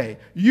Yahweh.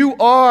 You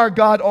are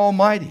God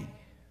Almighty."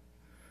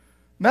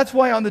 And that's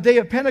why on the day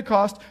of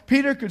Pentecost,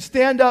 Peter could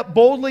stand up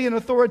boldly and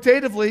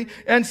authoritatively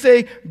and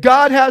say,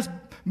 God has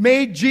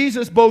made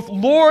Jesus both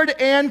Lord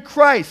and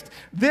Christ.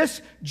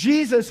 This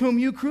Jesus whom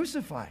you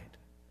crucified.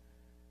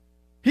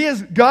 He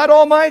is God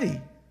Almighty.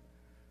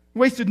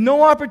 Wasted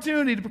no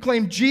opportunity to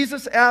proclaim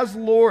Jesus as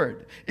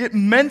Lord. It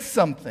meant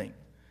something.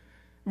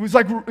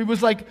 It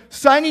was like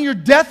signing your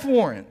death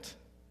warrant.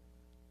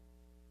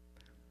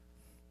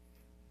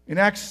 In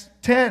Acts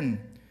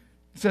 10,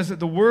 it says that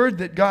the word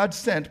that God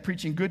sent,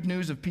 preaching good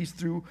news of peace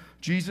through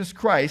Jesus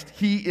Christ,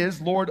 he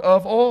is Lord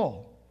of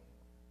all.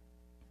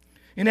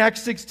 In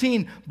Acts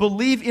 16,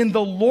 believe in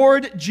the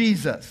Lord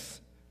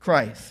Jesus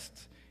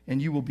Christ,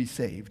 and you will be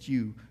saved,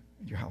 you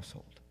and your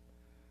household.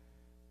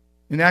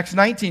 In Acts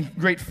 19,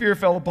 great fear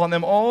fell upon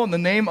them all, and the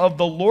name of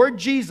the Lord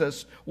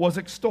Jesus was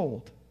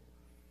extolled.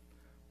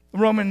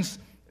 Romans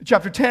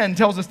chapter 10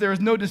 tells us there is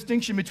no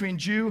distinction between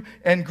Jew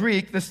and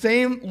Greek. The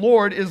same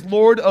Lord is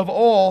Lord of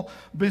all,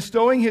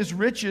 bestowing his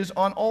riches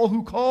on all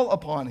who call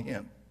upon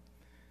him.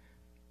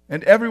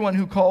 And everyone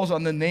who calls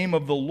on the name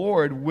of the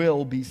Lord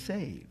will be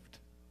saved.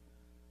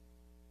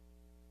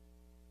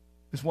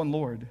 This one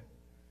Lord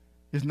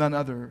is none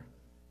other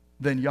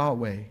than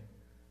Yahweh,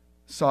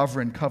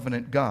 sovereign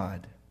covenant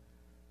God,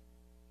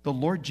 the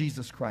Lord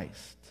Jesus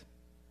Christ.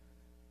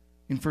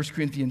 In 1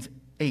 Corinthians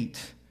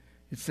 8,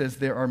 it says,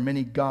 there are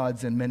many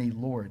gods and many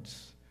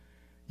lords.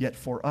 Yet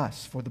for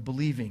us, for the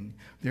believing,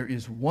 there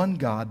is one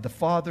God, the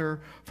Father,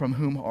 from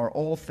whom are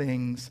all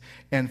things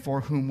and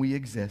for whom we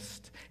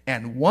exist.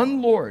 And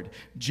one Lord,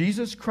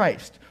 Jesus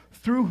Christ,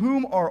 through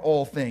whom are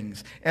all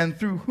things and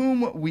through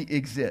whom we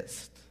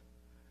exist.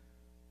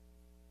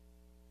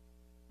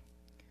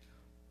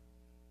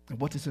 And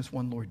what does this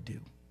one Lord do?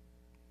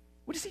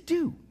 What does he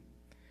do?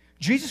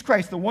 Jesus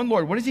Christ, the one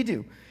Lord, what does he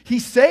do? He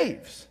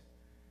saves.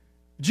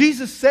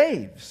 Jesus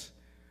saves.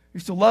 I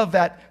used to love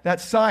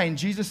that sign,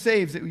 Jesus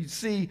saves, that we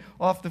see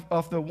off the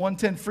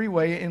 110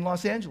 freeway in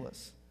Los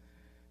Angeles.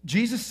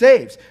 Jesus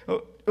saves.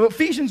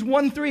 Ephesians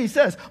 1:3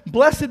 says,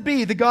 blessed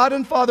be the God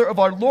and Father of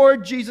our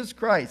Lord Jesus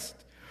Christ,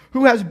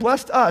 who has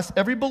blessed us,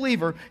 every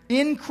believer,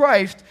 in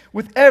Christ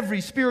with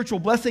every spiritual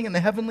blessing in the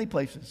heavenly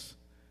places.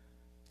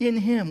 In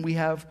him we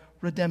have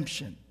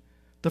redemption,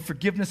 the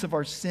forgiveness of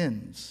our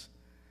sins,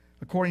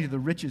 according to the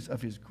riches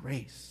of his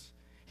grace.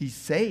 He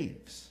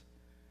saves.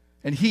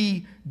 And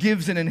he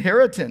gives an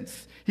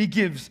inheritance. He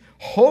gives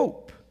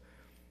hope.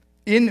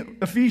 In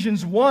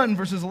Ephesians 1,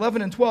 verses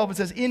 11 and 12, it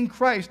says, in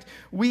Christ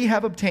we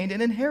have obtained an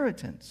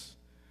inheritance.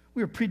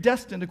 We are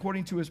predestined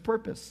according to his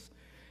purpose.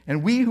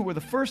 And we who were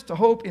the first to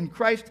hope in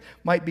Christ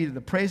might be to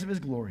the praise of his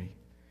glory.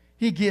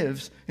 He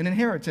gives an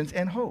inheritance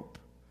and hope.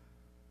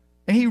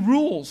 And he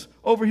rules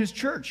over his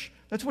church.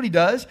 That's what he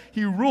does.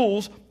 He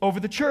rules over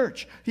the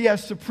church. He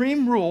has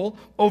supreme rule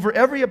over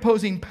every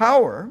opposing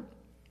power.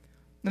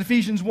 And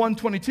Ephesians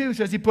 1:22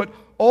 says he put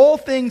all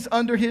things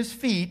under his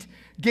feet,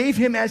 gave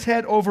him as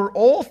head over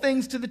all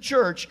things to the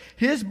church,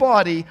 his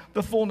body,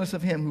 the fullness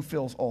of him who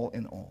fills all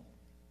in all.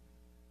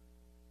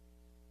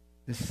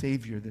 This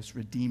Savior, this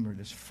Redeemer,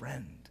 this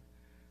friend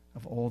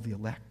of all the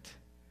elect,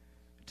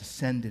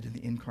 descended in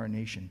the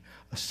incarnation,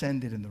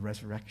 ascended in the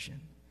resurrection,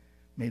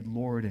 made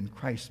Lord in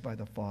Christ by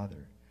the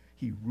Father.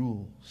 He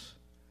rules.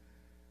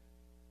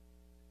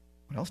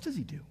 What else does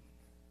he do?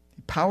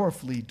 He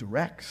powerfully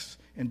directs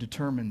and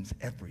determines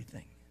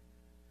everything.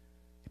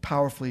 He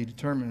powerfully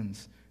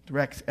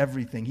directs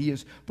everything. He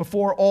is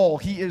before all.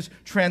 He is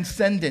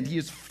transcendent. He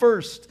is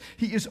first.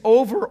 He is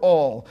over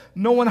all.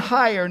 No one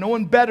higher, no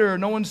one better,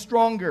 no one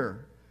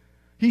stronger.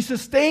 He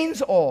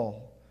sustains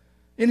all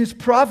in his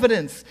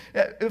providence.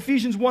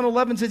 Ephesians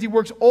 1:11 says he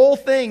works all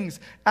things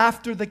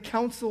after the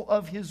counsel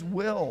of his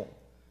will.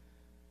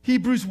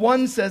 Hebrews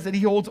 1 says that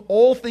he holds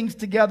all things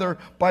together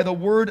by the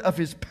word of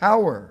his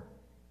power.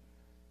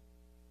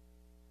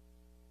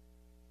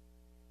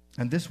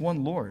 And this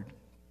one Lord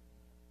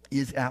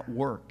is at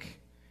work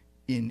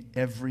in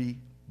every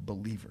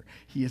believer.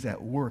 He is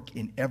at work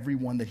in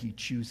everyone that he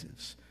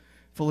chooses.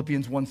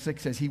 Philippians 1:6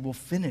 says he will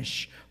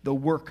finish the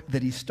work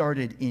that he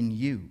started in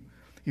you.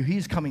 He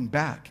is coming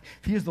back.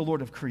 He is the Lord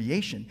of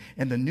creation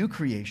and the new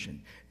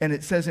creation. And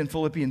it says in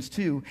Philippians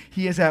 2,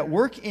 he is at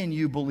work in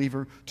you,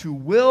 believer, to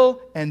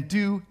will and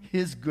do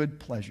his good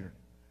pleasure.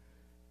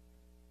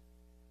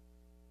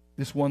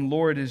 This one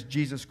Lord is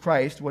Jesus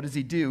Christ. What does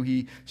he do?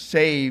 He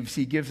saves.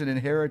 He gives an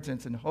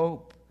inheritance and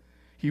hope.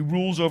 He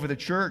rules over the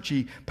church.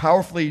 He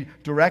powerfully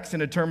directs and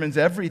determines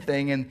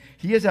everything. And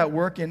he is at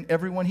work in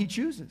everyone he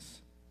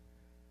chooses.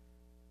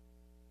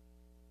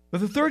 But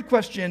the third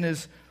question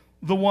is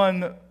the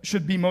one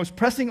should be most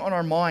pressing on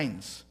our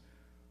minds.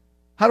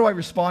 How do I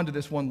respond to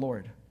this one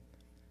Lord?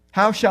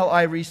 How shall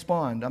I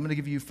respond? I'm going to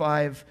give you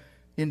 5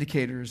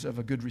 indicators of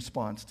a good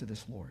response to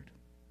this Lord.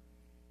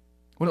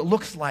 What it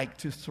looks like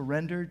to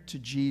surrender to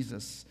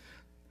Jesus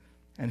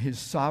and his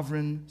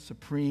sovereign,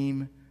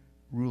 supreme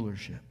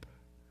rulership.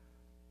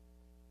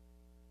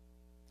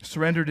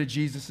 Surrender to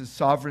Jesus'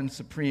 sovereign,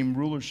 supreme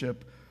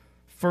rulership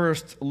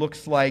first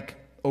looks like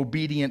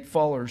obedient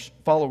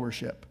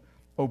followership.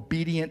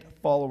 Obedient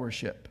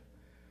followership,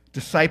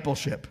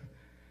 discipleship,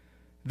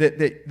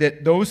 that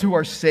those who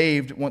are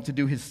saved want to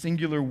do his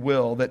singular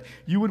will, that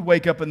you would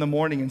wake up in the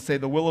morning and say,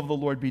 the will of the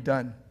Lord be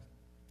done.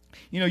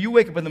 You know, you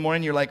wake up in the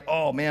morning, you're like,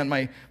 oh man,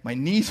 my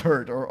knees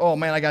hurt, or oh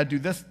man, I got to do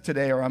this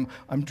today, or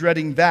I'm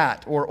dreading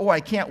that, or oh,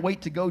 I can't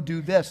wait to go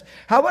do this.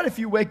 How about if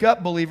you wake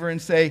up, believer,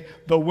 and say,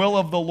 the will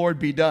of the Lord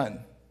be done?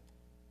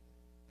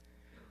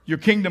 Your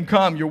kingdom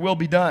come, your will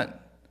be done.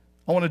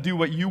 I want to do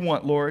what you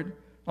want, Lord.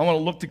 I want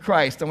to look to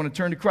Christ. I want to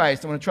turn to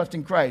Christ. I want to trust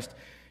in Christ.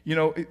 You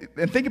know,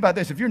 and think about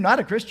this. If you're not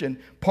a Christian,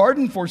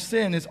 pardon for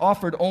sin is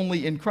offered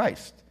only in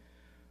Christ.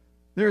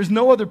 There is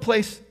no other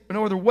place,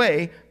 no other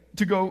way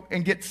to go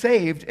and get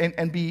saved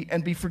and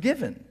be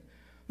forgiven.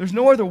 There's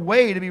no other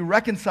way to be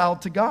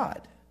reconciled to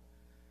God.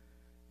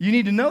 You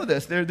need to know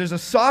this. There's a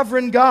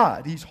sovereign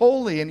God. He's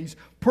holy and he's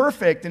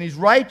perfect and he's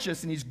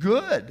righteous and he's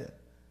good.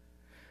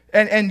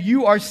 And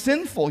you are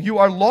sinful. You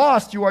are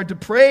lost. You are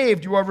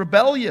depraved. You are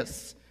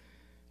rebellious.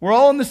 We're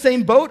all in the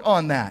same boat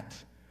on that.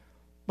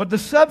 But the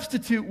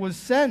substitute was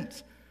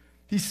sent.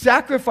 He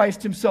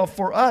sacrificed himself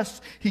for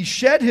us. He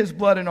shed his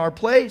blood in our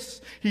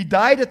place. He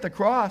died at the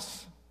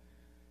cross.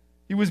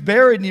 He was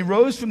buried and he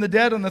rose from the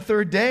dead on the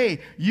 3rd day.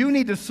 You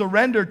need to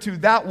surrender to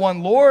that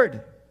one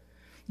Lord.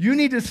 You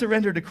need to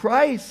surrender to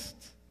Christ.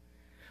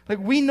 Like,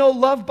 we know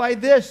love by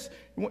this.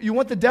 You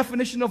want the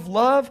definition of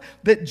love?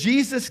 That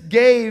Jesus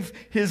gave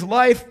his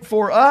life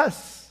for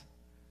us.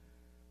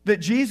 That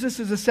Jesus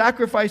is a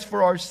sacrifice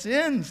for our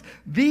sins,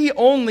 the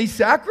only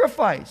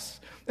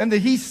sacrifice, and that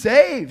he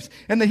saves,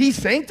 and that he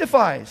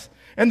sanctifies.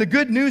 And the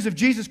good news of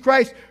Jesus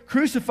Christ,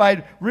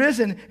 crucified,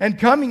 risen, and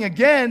coming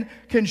again,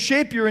 can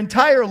shape your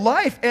entire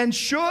life, and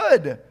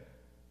should.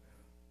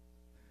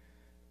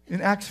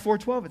 In Acts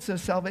 4:12, it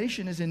says,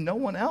 salvation is in no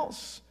one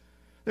else.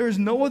 There is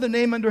no other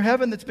name under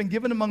heaven that's been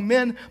given among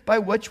men by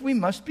which we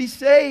must be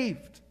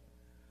saved.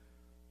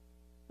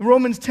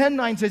 Romans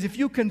 10:9 says, if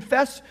you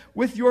confess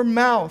with your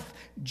mouth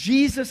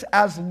Jesus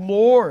as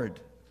Lord,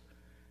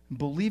 and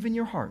believe in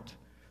your heart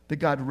that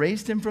God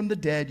raised him from the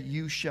dead,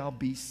 you shall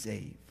be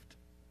saved.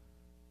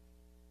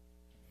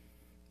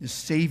 The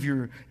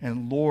Savior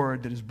and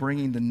Lord that is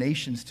bringing the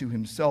nations to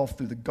himself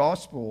through the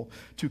gospel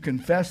to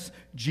confess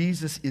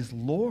Jesus is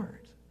Lord.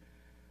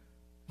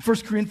 1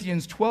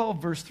 Corinthians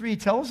 12, verse 3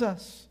 tells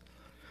us,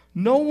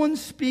 no one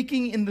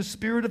speaking in the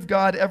Spirit of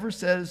God ever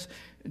says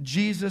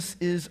Jesus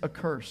is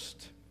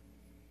accursed.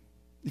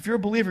 If you're a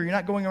believer, you're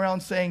not going around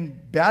saying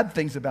bad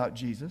things about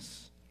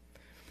Jesus.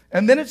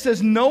 And then it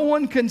says, no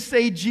one can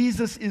say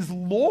Jesus is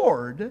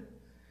Lord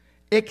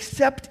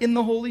except in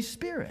the Holy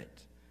Spirit.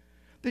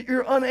 That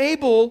you're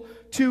unable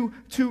to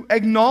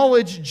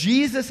acknowledge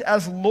Jesus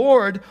as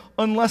Lord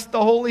unless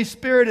the Holy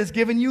Spirit has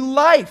given you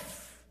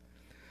life.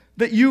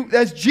 That you,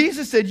 as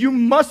Jesus said, you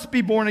must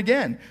be born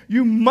again.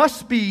 You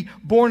must be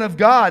born of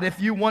God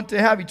if you want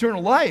to have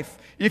eternal life.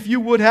 If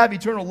you would have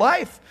eternal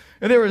life.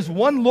 And there is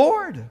one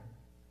Lord.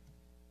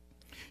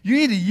 You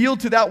need to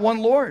yield to that one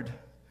Lord.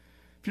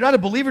 If you're not a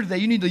believer today,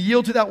 you need to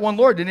yield to that one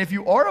Lord. And if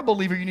you are a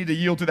believer, you need to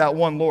yield to that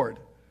one Lord.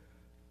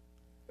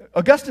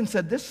 Augustine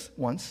said this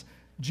once,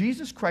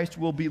 Jesus Christ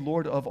will be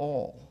Lord of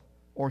all,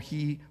 or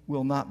he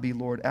will not be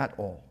Lord at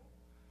all.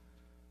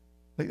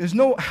 Like, there's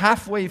no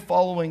halfway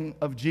following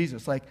of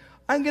Jesus. Like,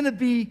 I'm going to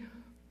be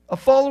a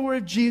follower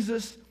of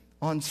Jesus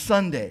on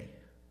Sunday,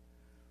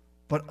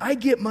 but I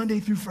get Monday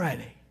through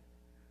Friday.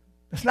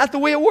 That's not the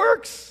way it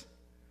works.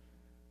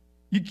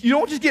 You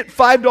don't just get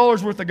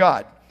 $5 worth of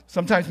God.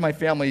 Sometimes my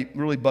family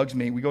really bugs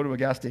me. We go to a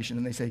gas station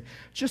and they say,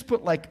 just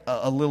put like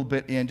a little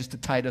bit in just to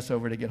tide us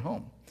over to get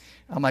home.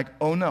 I'm like,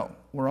 oh no,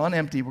 we're on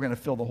empty. We're going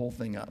to fill the whole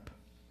thing up.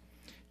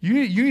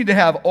 You need to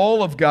have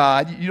all of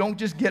God. You don't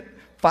just get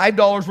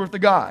 $5 worth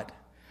of God.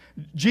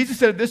 Jesus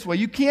said it this way,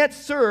 you can't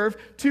serve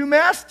two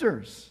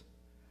masters.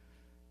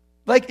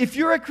 Like, if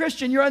you're a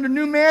Christian, you're under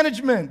new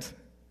management.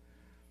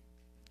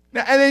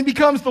 And then he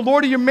becomes the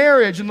Lord of your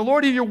marriage and the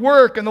Lord of your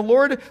work and the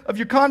Lord of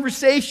your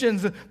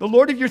conversations, the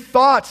Lord of your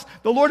thoughts,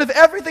 the Lord of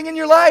everything in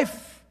your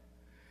life.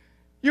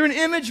 You're an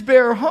image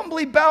bearer,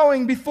 humbly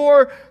bowing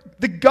before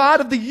the God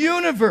of the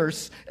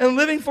universe and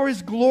living for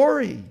his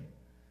glory.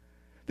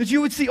 That you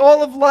would see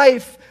all of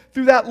life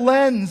through that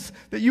lens,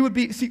 that you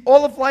would see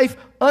all of life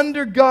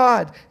under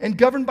God and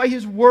governed by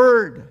his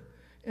word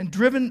and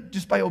driven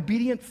just by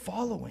obedient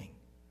following.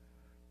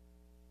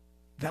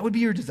 That would be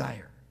your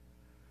desire.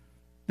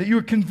 That you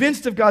are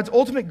convinced of God's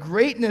ultimate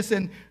greatness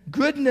and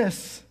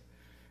goodness.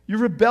 Your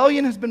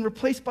rebellion has been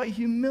replaced by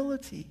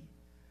humility.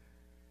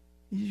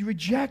 You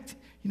reject,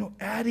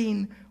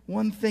 adding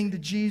one thing to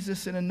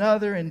Jesus and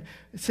another and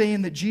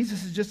saying that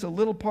Jesus is just a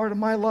little part of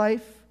my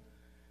life.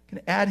 Can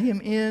add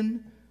him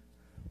in.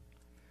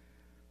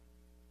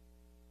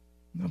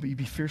 No, but you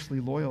be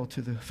fiercely loyal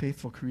to the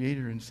faithful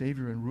Creator and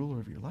Savior and ruler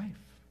of your life.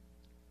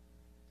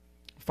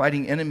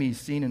 Fighting enemies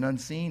seen and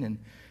unseen, and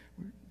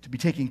to be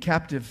taking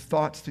captive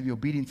thoughts to the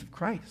obedience of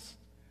Christ.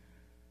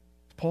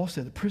 Paul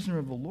said, the prisoner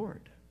of the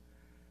Lord.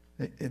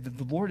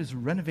 The Lord is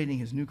renovating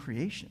his new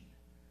creation.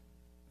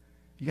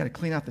 You got to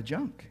clean out the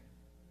junk.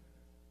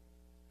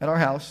 At our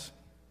house,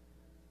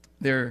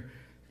 there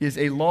is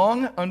a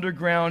long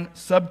underground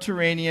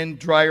subterranean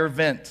dryer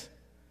vent.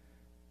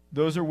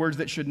 Those are words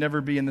that should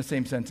never be in the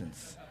same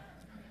sentence.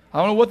 I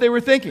don't know what they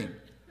were thinking.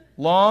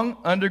 Long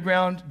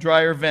underground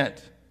dryer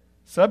vent.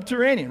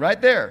 Subterranean, right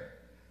there.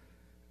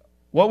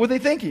 What were they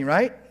thinking,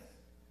 right?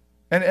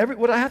 And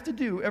what I have to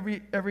do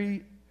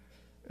every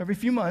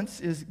few months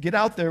is get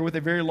out there with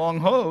a very long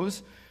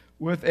hose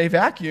with a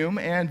vacuum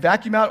and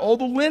vacuum out all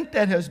the lint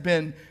that has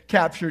been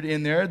captured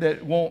in there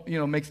that won't,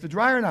 makes the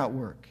dryer not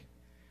work.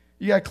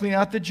 You got to clean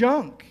out the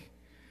junk.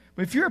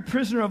 But if you're a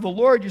prisoner of the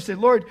Lord, you say,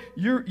 Lord,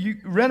 you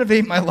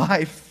renovate my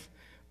life.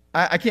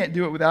 I can't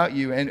do it without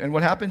you. And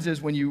what happens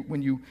is when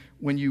you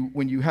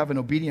have an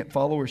obedient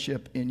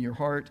followership in your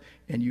heart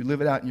and you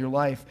live it out in your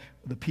life,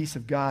 the peace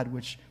of God,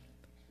 which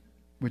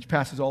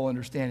passes all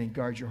understanding,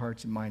 guards your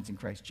hearts and minds in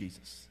Christ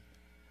Jesus.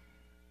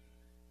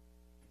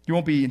 You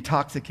won't be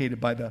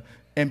intoxicated by the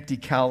empty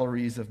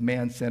calories of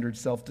man-centered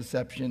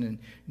self-deception,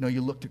 and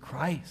you look to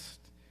Christ.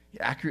 You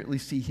accurately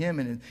see him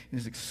in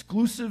his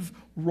exclusive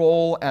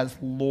role as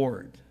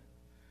Lord.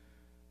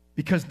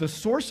 Because the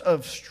source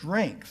of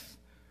strength,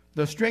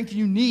 the strength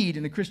you need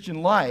in the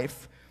Christian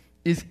life,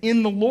 is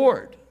in the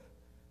Lord.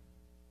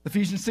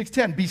 Ephesians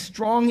 6:10, be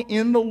strong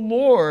in the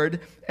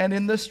Lord and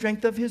in the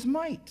strength of his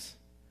might.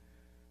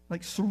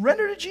 Like,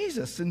 surrender to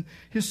Jesus and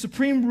his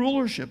supreme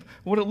rulership.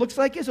 What it looks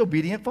like is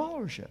obedient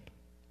followership.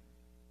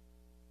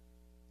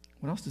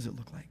 What else does it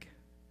look like?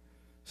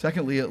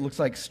 Secondly, it looks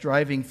like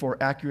striving for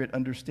accurate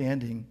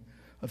understanding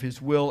of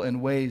his will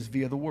and ways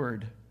via the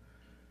word.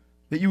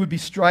 That you would be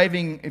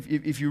striving,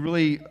 if you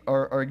really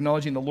are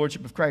acknowledging the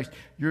lordship of Christ,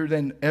 you're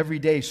then every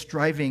day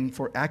striving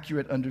for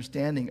accurate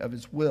understanding of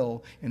his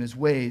will and his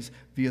ways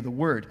via the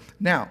word.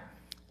 Now,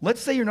 let's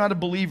say you're not a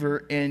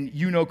believer and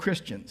you know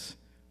Christians.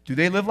 Do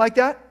they live like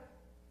that?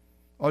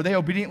 Are they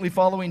obediently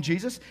following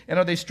Jesus? And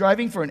are they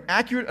striving for an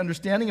accurate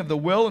understanding of the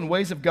will and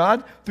ways of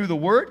God through the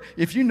word?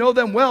 If you know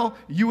them well,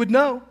 you would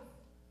know.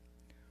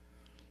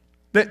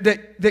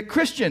 That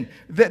Christian,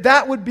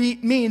 that would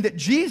mean that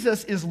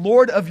Jesus is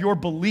Lord of your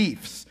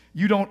beliefs.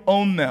 You don't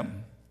own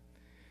them.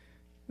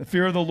 The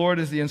fear of the Lord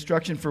is the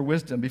instruction for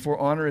wisdom. Before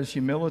honor is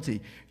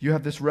humility. You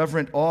have this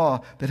reverent awe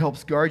that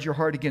helps guard your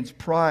heart against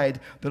pride,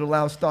 that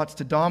allows thoughts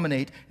to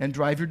dominate and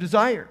drive your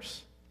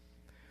desires.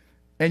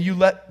 And you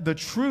let the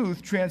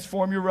truth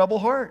transform your rebel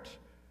heart.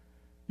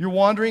 Your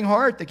wandering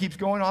heart that keeps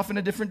going off in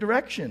a different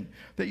direction.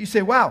 That you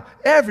say, wow,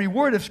 every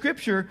word of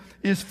Scripture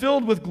is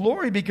filled with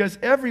glory because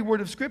every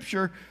word of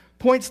Scripture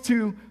points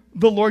to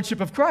the Lordship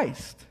of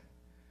Christ.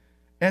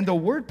 And the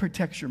Word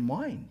protects your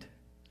mind.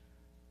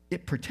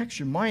 It protects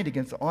your mind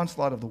against the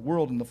onslaught of the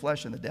world and the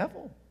flesh and the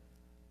devil.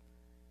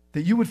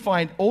 That you would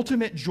find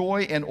ultimate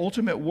joy and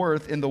ultimate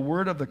worth in the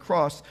word of the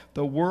cross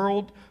the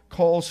world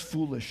calls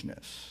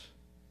foolishness.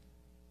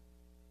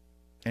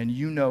 And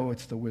you know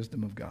it's the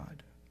wisdom of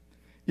God.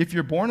 If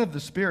you're born of the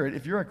Spirit,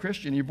 if you're a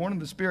Christian, you're born of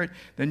the Spirit,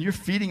 then you're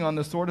feeding on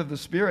the sword of the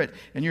Spirit,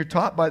 and you're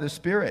taught by the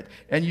Spirit.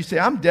 And you say,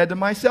 I'm dead to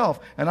myself,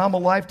 and I'm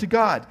alive to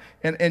God,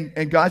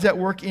 and God's at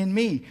work in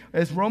me.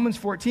 As Romans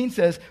 14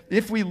 says,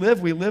 if we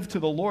live to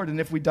the Lord, and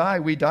if we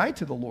die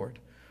to the Lord.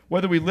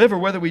 Whether we live or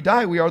whether we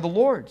die, we are the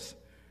Lord's.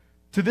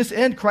 To this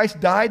end, Christ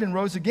died and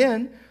rose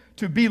again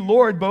to be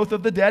Lord both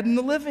of the dead and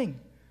the living.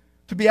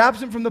 To be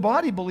absent from the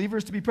body,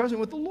 believers, to be present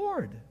with the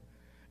Lord.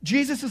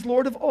 Jesus is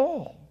Lord of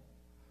all.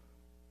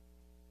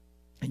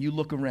 And you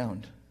look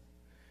around.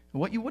 And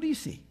what do you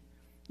see?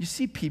 You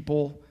see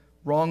people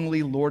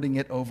wrongly lording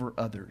it over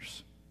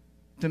others,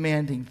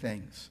 demanding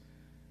things,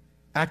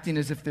 acting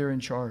as if they're in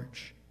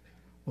charge.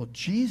 Well,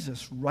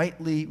 Jesus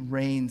rightly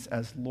reigns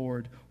as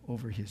Lord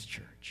over his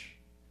church.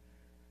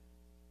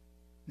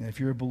 And if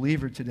you're a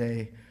believer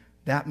today,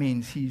 that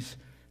means he's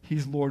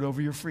Lord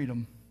over your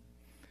freedom.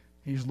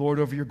 He's Lord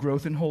over your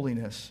growth in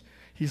holiness.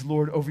 He's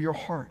Lord over your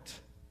heart.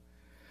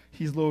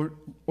 He's Lord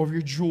over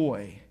your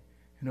joy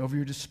and over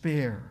your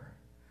despair.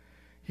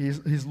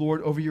 He's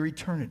Lord over your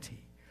eternity.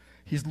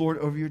 He's Lord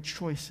over your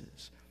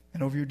choices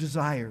and over your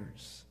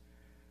desires.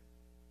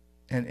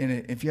 And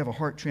if you have a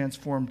heart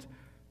transformed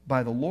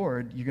by the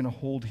Lord, you're going to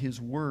hold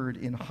his word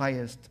in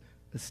highest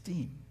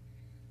esteem.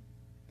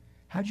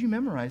 How'd you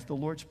memorize the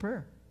Lord's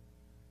Prayer?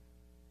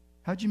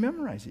 How'd you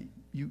memorize it?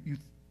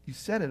 You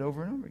said it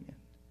over and over again.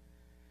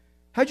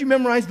 How'd you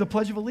memorize the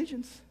Pledge of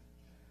Allegiance?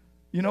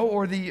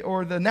 Or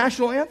the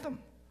national anthem?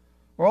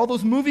 Or all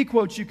those movie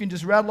quotes you can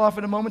just rattle off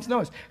at a moment's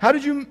notice. How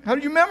did you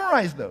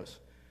memorize those?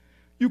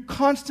 You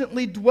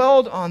constantly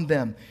dwelled on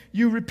them.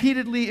 You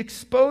repeatedly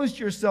exposed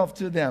yourself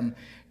to them.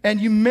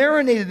 And you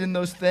marinated in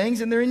those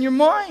things, and they're in your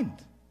mind.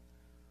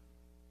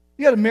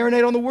 You got to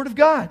marinate on the Word of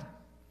God.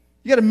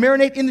 You got to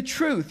marinate in the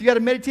truth. You got to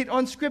meditate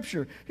on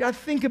Scripture. You got to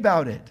think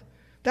about it.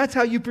 That's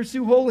how you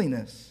pursue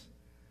holiness.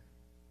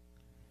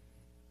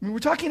 I mean, we're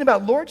talking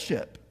about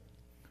lordship.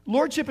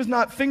 Lordship is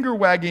not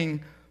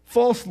finger-wagging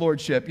false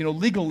lordship,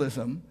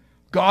 legalism.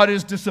 God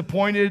is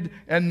disappointed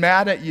and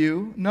mad at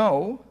you.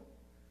 No.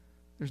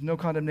 There's no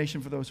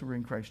condemnation for those who are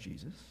in Christ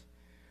Jesus.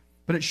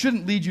 But it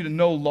shouldn't lead you to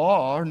no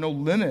law or no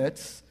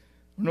limits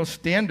or no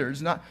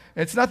standards.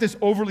 It's not this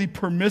overly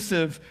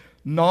permissive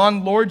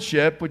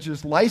non-lordship, which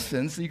is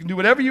license. You can do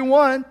whatever you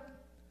want.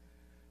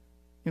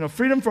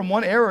 Freedom from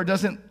one error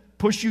doesn't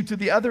push you to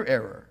the other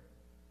error.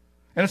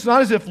 And it's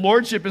not as if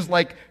lordship is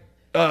like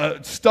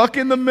stuck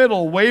in the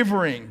middle,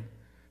 wavering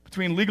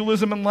between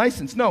legalism and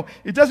license. No,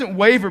 it doesn't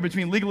waver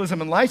between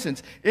legalism and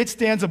license. It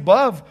stands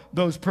above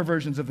those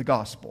perversions of the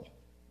gospel.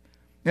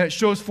 And it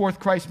shows forth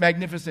Christ's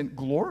magnificent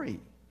glory.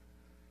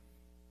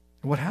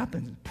 And what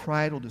happens?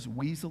 Pride will just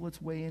weasel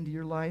its way into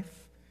your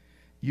life.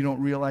 You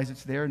don't realize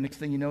it's there. Next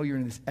thing you know, you're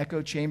in this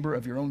echo chamber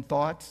of your own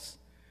thoughts,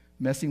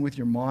 messing with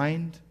your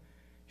mind.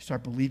 You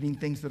start believing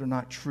things that are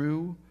not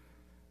true.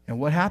 And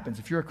what happens?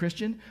 If you're a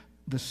Christian,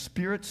 the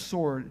Spirit's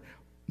sword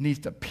needs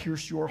to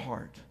pierce your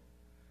heart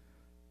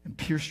and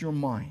pierce your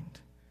mind.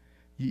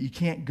 You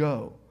can't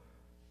go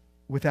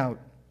without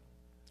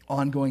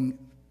ongoing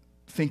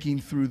thinking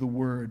through the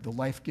Word, the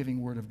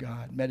life-giving Word of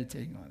God,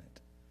 meditating on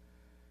it.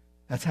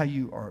 That's how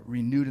you are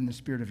renewed in the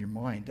spirit of your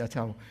mind. That's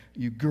how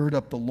you gird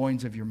up the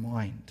loins of your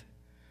mind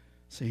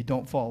so you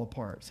don't fall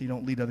apart, so you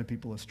don't lead other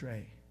people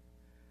astray.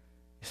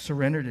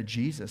 Surrender to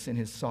Jesus in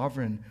his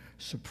sovereign,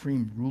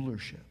 supreme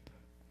rulership.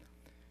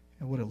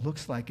 And what it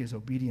looks like is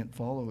obedient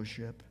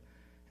followership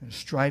and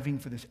striving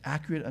for this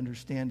accurate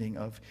understanding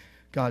of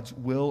God's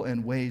will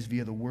and ways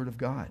via the Word of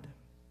God.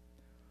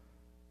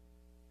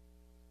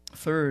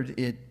 Third,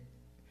 it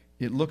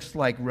looks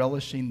like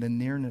relishing the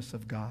nearness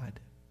of God.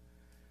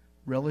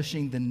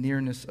 Relishing the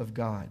nearness of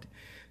God.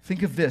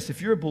 Think of this.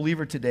 If you're a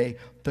believer today,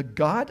 the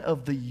God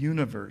of the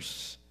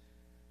universe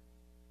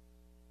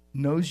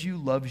knows you,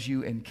 loves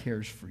you, and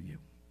cares for you.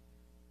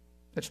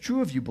 That's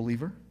true of you,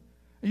 believer.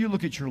 You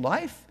look at your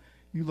life.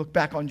 You look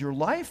back on your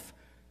life.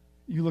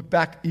 You look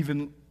back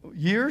even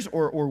years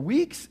or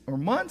weeks or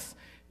months.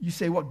 You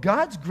say, well,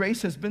 God's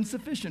grace has been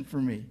sufficient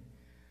for me.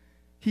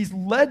 He's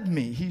led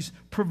me. He's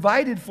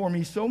provided for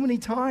me so many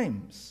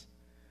times.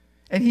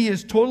 And he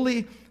is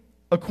totally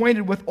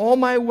acquainted with all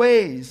my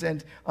ways.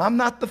 And I'm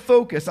not the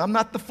focus. I'm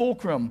not the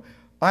fulcrum.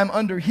 I'm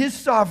under his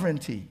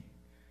sovereignty.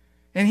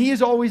 And he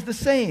is always the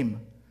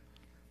same.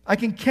 I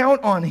can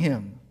count on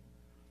him.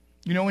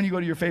 You know when you go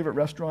to your favorite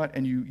restaurant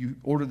and you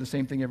order the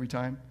same thing every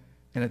time?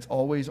 And it's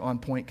always on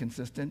point,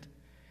 consistent.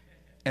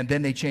 And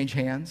then they change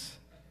hands.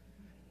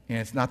 And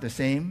it's not the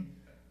same.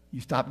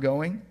 You stop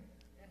going.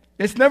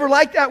 It's never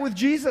like that with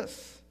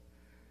Jesus.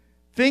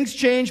 Things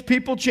change,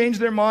 people change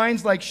their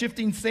minds like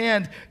shifting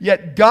sand,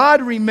 yet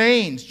God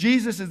remains.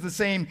 Jesus is the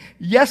same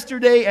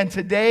yesterday and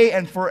today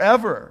and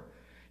forever.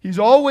 He's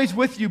always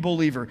with you,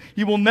 believer.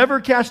 He will never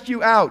cast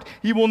you out.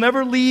 He will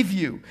never leave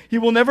you. He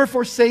will never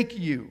forsake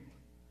you.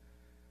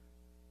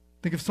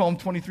 Think of Psalm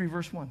 23,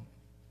 verse 1.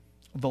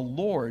 The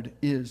Lord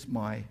is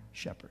my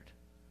shepherd.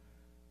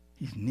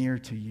 He's near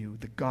to you,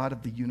 the God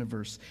of the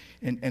universe.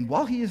 And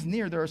while he is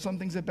near, there are some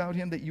things about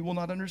him that you will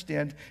not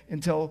understand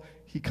until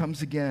he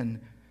comes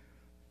again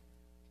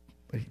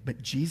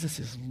But Jesus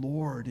is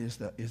Lord is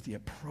the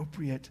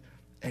appropriate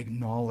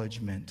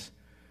acknowledgement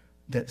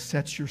that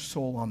sets your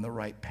soul on the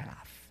right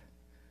path.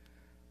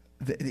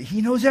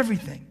 He knows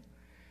everything.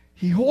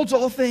 He holds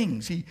all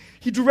things. He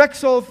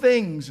directs all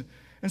things.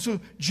 And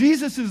so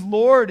Jesus is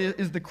Lord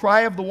is the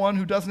cry of the one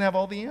who doesn't have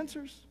all the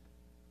answers.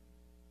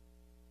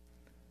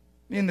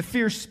 In the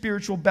fierce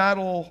spiritual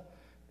battle,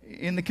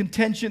 in the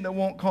contention that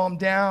won't calm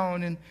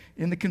down, and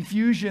in the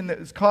confusion that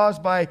is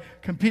caused by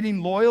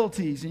competing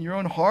loyalties in your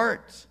own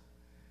heart,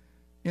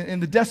 in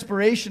the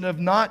desperation of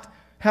not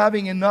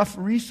having enough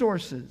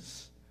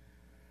resources.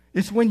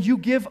 It's when you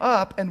give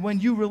up and when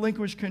you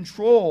relinquish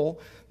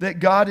control that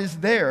God is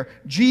there.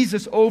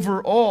 Jesus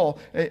over all.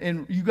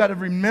 And you got to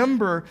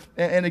remember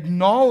and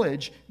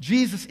acknowledge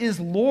Jesus is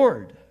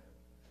Lord.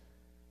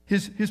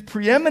 His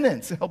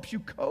preeminence helps you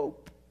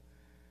cope.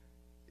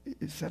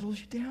 It settles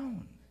you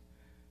down.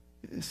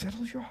 It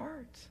settles your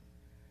heart.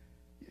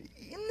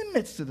 In the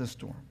midst of the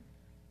storm,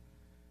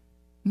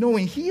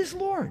 knowing He is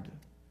Lord.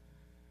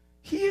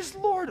 He is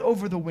Lord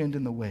over the wind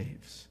and the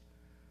waves.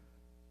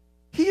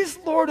 He is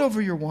Lord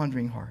over your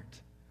wandering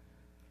heart.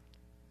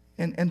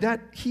 And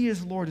that He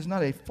is Lord is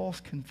not a false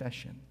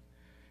confession.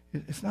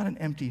 It's not an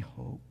empty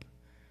hope.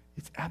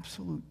 It's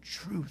absolute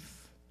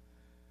truth.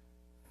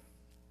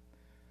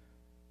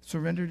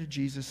 Surrender to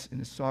Jesus in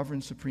His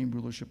sovereign, supreme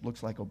rulership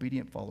looks like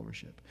obedient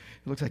followership.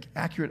 It looks like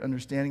accurate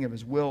understanding of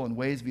His will and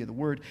ways via the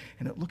Word.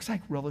 And it looks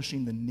like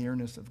relishing the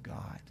nearness of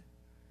God.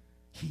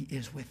 He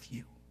is with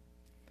you.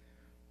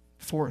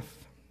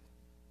 Fourth,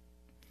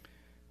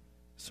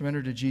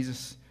 surrender to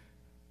Jesus'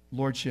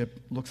 Lordship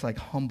looks like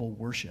humble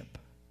worship.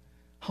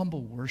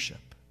 Humble worship.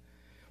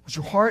 Was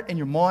your heart and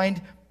your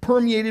mind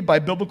permeated by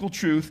biblical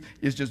truth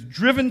is just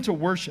driven to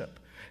worship.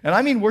 And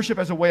I mean worship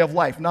as a way of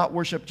life, not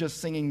worship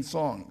just singing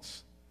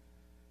songs.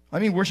 I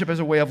mean worship as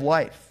a way of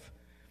life.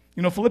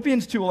 You know,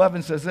 Philippians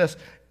 2:11 says this,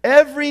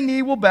 every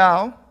knee will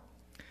bow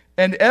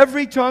and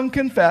every tongue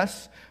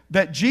confess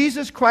that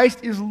Jesus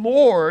Christ is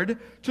Lord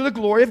to the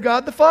glory of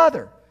God the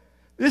Father.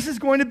 This is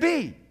going to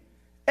be.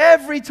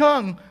 Every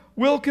tongue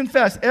will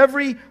confess.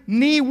 Every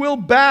knee will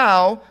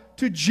bow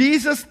to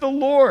Jesus the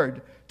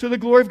Lord, to the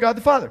glory of God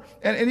the Father.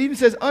 And it even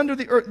says under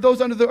the earth,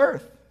 those under the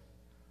earth.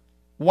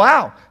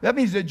 Wow. That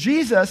means that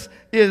Jesus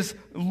is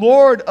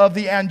Lord of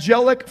the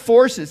angelic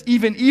forces,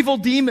 even evil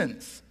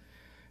demons.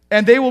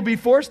 And they will be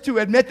forced to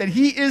admit that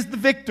He is the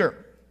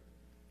victor.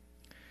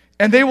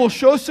 And they will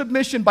show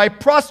submission by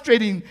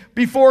prostrating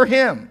before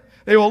Him.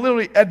 They will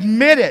literally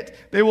admit it.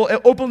 They will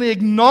openly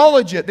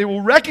acknowledge it. They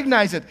will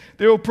recognize it.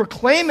 They will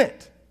proclaim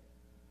it.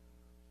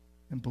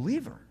 And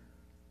believer,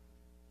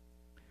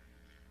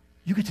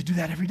 you get to do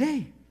that every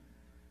day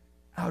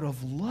out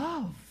of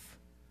love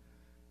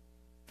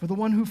for the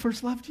one who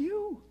first loved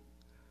you.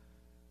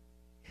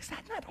 Is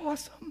that not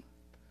awesome?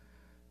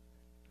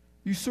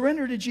 You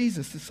surrender to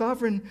Jesus, the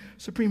sovereign,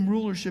 supreme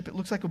rulership. It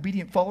looks like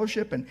obedient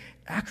followership and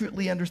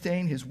accurately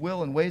understanding His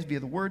will and ways via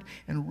the Word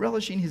and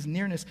relishing His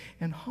nearness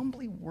and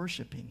humbly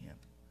worshiping Him.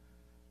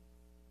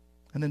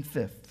 And then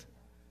fifth,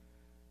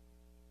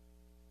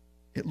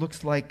 it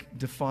looks like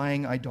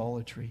defying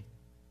idolatry.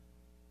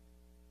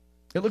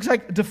 It looks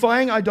like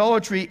defying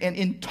idolatry and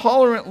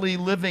intolerantly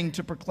living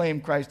to proclaim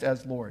Christ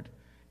as Lord.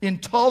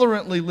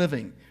 Intolerantly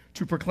living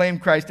to proclaim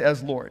Christ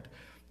as Lord.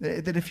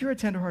 That if you're a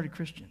tenderhearted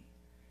Christian,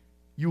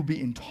 you'll be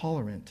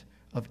intolerant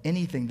of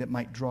anything that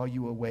might draw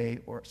you away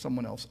or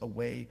someone else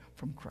away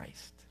from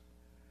Christ.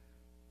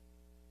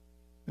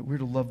 That we're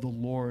to love the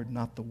Lord,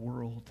 not the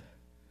world.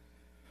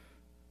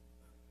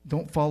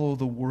 Don't follow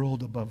the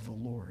world above the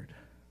Lord.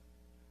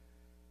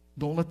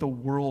 Don't let the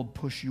world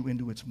push you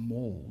into its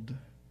mold.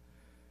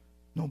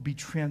 No, be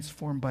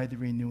transformed by the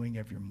renewing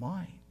of your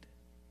mind.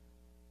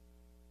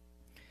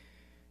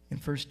 In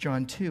 1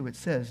 John 2, it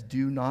says,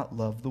 do not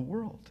love the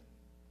world.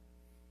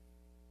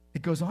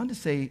 It goes on to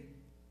say,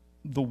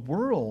 the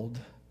world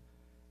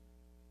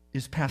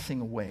is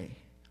passing away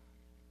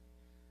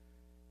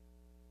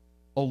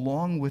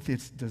along with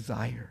its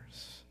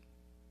desires.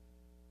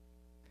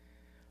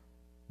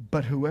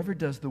 But whoever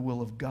does the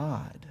will of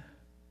God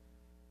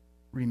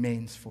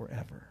remains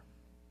forever.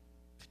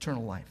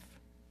 Eternal life.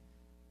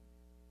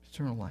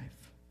 Eternal life.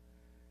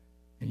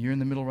 And you're in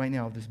the middle right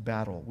now of this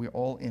battle. We're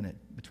all in it,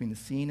 between the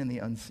seen and the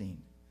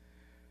unseen.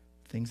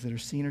 Things that are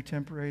seen are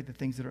temporary. The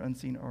things that are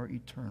unseen are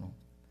eternal.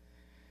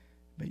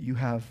 But you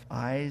have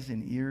eyes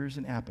and ears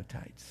and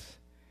appetites,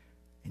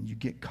 and you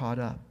get caught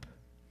up,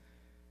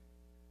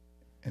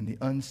 and the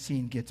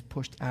unseen gets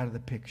pushed out of the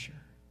picture.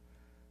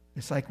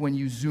 It's like when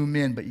you zoom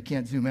in, but you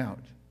can't zoom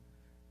out.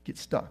 Get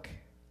stuck.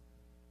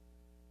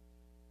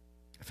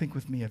 Think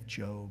with me of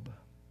Job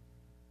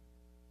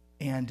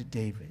and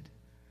David.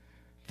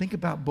 Think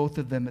about both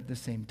of them at the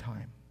same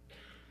time.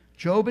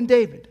 Job and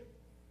David,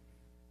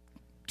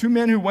 two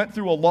men who went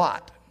through a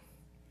lot.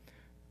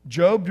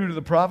 Job due to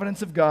the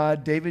providence of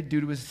God, David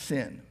due to his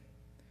sin.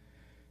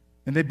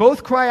 And they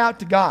both cry out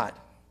to God.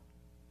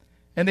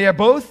 And they are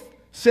both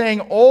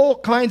saying all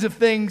kinds of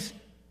things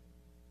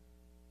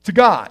to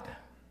God.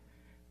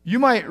 You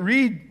might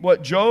read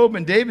what Job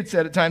and David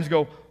said at times and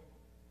go,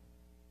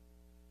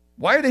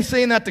 Why are they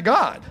saying that to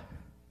God?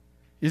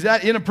 Is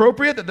that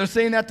inappropriate that they're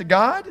saying that to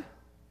God?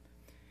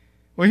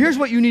 Well, here's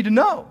what you need to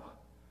know.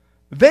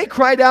 They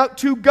cried out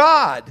to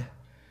God.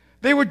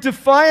 They were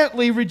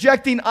defiantly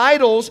rejecting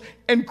idols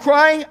and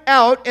crying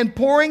out and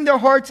pouring their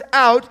hearts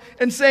out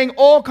and saying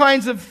all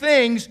kinds of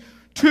things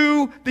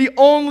to the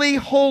only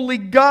holy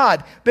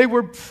God. They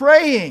were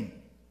praying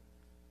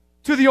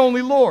to the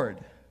only Lord.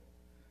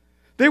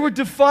 They were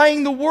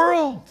defying the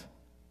world.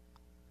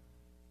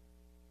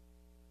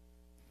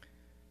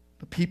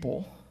 The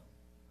people,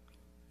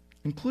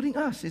 including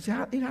us, it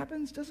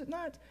happens, does it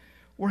not?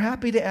 We're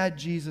happy to add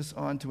Jesus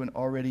onto an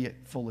already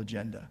full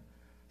agenda.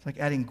 It's like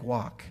adding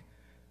guac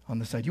on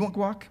the side. You want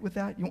guac with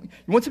that? You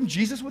want some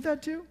Jesus with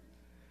that too?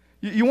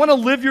 You want to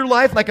live your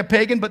life like a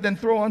pagan, but then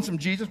throw on some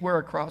Jesus, wear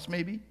a cross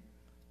maybe?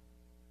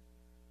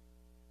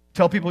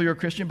 Tell people you're a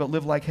Christian, but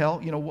live like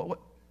hell? You know what?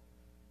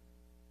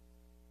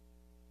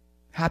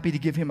 Happy to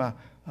give him a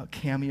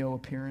cameo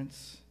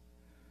appearance?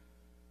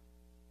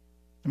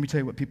 Let me tell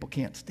you what people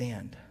can't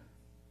stand.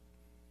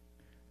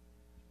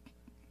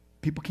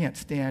 People can't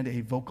stand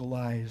a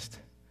vocalized,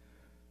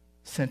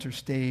 center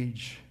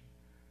stage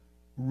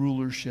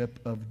rulership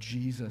of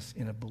Jesus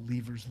in a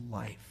believer's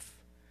life.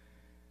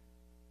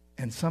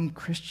 And some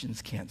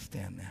Christians can't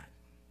stand that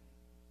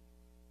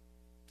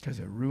because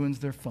it ruins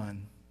their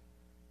fun.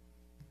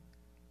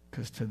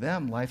 Because to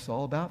them, life's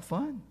all about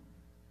fun.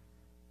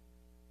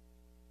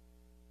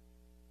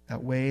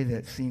 That way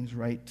that seems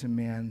right to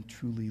man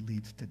truly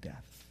leads to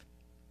death.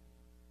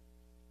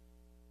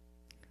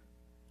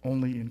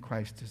 Only in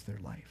Christ is there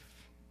life.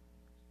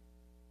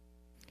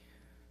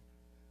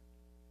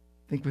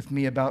 Think with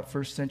me about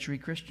first century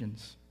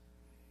Christians.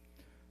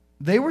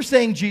 They were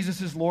saying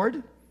Jesus is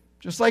Lord,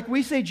 just like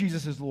we say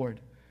Jesus is Lord.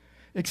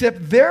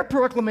 Except their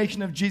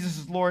proclamation of Jesus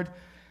is Lord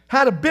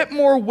had a bit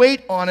more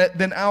weight on it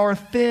than our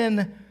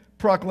thin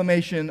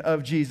proclamation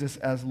of Jesus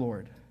as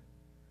Lord.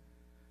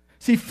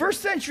 See,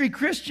 first century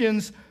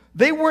Christians,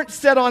 they weren't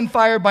set on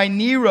fire by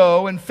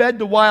Nero and fed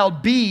to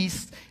wild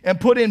beasts and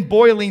put in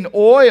boiling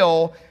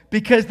oil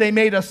because they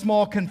made a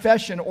small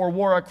confession or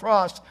wore a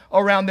cross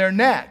around their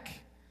neck.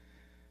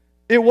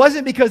 It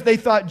wasn't because they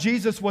thought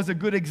Jesus was a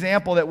good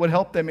example that would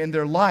help them in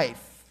their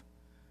life.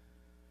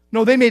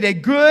 No, they made a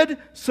good,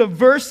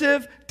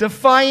 subversive,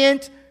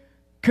 defiant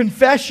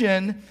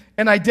confession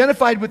and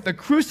identified with the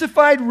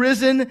crucified,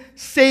 risen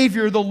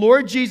Savior, the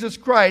Lord Jesus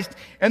Christ,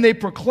 and they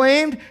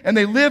proclaimed and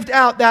they lived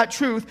out that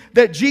truth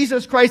that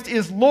Jesus Christ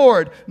is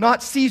Lord,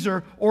 not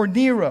Caesar or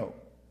Nero.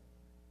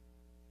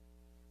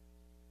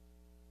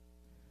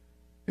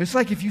 It's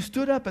like if you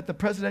stood up at the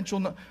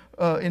presidential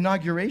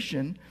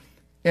inauguration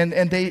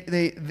and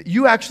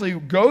you actually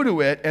go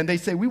to it and they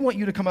say, we want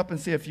you to come up and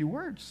say a few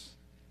words.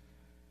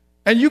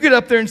 And you get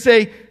up there and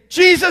say,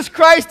 Jesus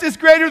Christ is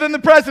greater than the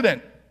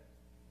president.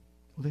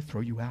 Well, they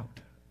throw you out.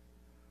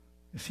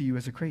 They see you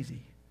as a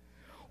crazy.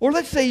 Or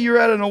let's say you're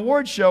at an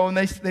award show and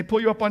they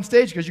pull you up on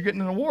stage because you're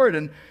getting an award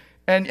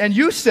and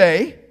you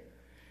say,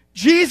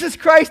 Jesus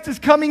Christ is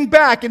coming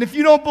back, and if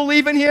you don't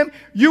believe in him,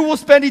 you will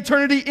spend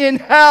eternity in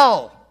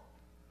hell.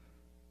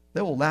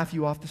 They will laugh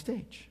you off the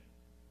stage.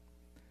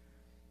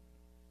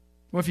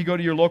 Well, if you go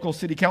to your local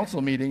city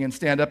council meeting and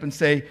stand up and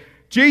say,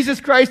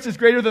 Jesus Christ is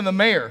greater than the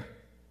mayor.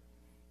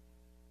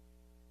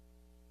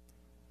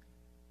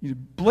 You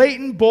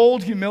blatant,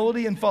 bold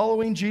humility in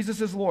following Jesus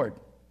as Lord.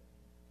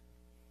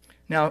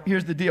 Now,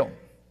 here's the deal.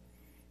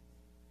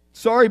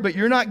 Sorry, but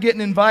you're not getting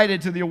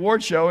invited to the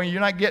award show, and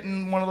you're not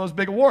getting one of those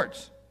big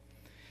awards.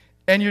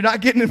 And you're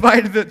not getting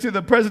invited to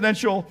the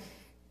presidential,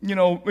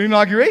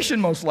 inauguration,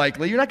 most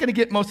likely. You're not going to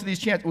get most of these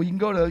chances. Well, you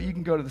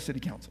can go to the city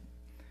council.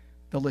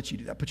 They'll let you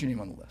do that. Put your name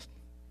on the list.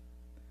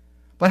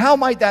 But how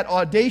might that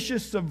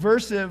audacious,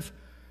 subversive,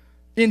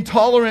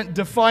 intolerant,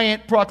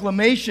 defiant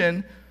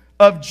proclamation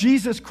of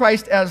Jesus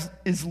Christ as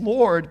is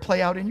Lord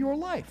play out in your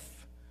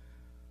life?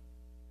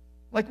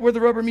 Like where the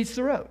rubber meets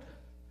the road.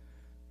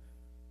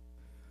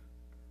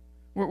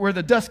 Where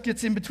the dust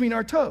gets in between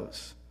our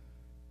toes.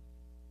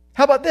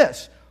 How about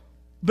this?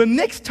 The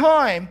next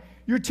time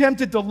you're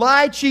tempted to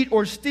lie, cheat,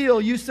 or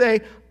steal, you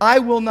say, I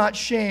will not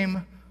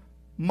shame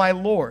my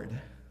Lord.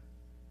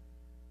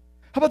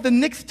 How about the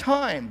next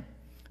time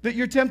that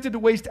you're tempted to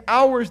waste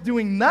hours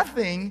doing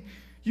nothing,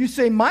 you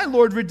say, my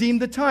Lord redeemed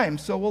the time,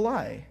 so will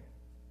I.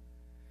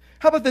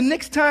 How about the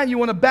next time you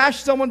want to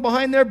bash someone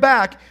behind their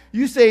back,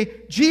 you say,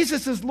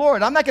 Jesus is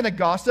Lord. I'm not going to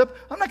gossip.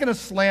 I'm not going to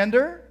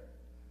slander.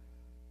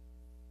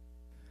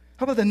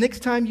 How about the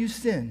next time you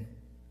sin?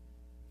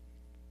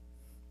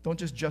 Don't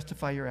just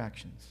justify your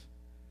actions.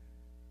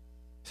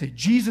 Say,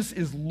 Jesus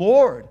is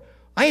Lord.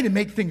 I need to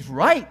make things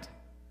right.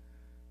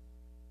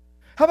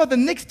 How about the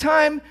next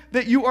time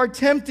that you are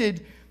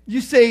tempted,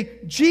 you say,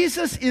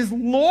 Jesus is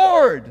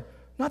Lord.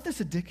 Not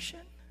this addiction.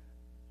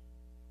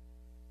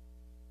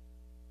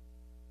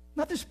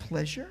 Not this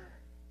pleasure.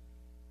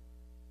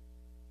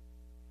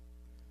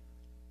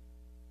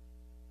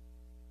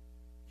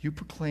 You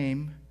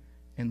proclaim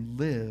and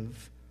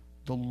live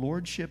the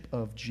lordship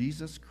of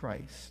Jesus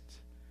Christ.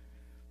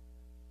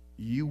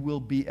 You will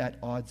be at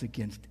odds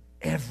against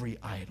every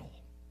idol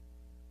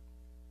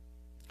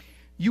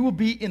You will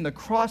be in the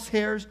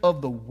crosshairs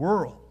of the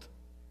world.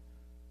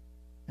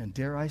 And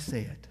dare I say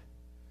it,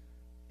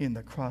 in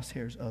the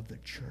crosshairs of the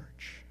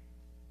church.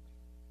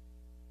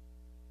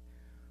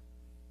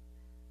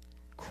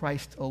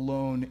 Christ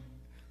alone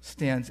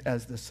stands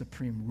as the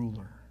supreme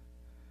ruler.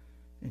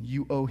 And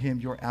you owe him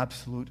your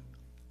absolute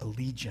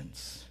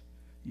allegiance,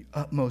 the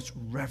utmost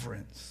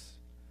reverence,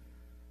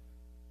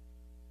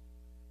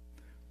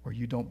 or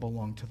you don't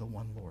belong to the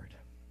one Lord.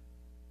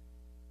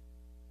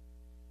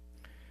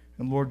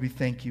 And Lord, we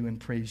thank you and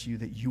praise you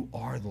that you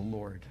are the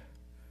Lord.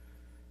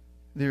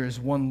 There is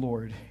one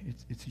Lord.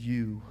 It's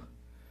you.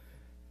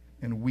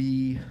 And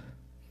we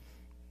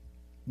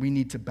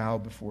need to bow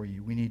before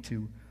you. We need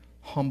to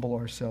humble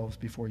ourselves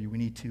before you. We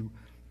need to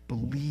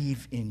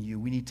believe in you.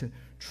 We need to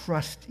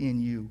trust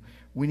in you.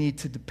 We need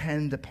to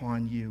depend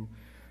upon you.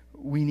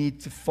 We need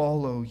to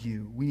follow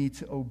you. We need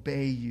to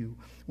obey you.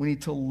 We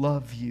need to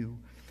love you.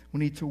 We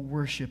need to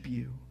worship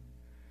you.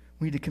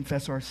 We need to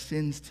confess our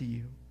sins to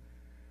you.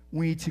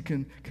 We need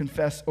to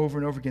confess over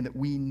and over again that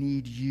we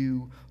need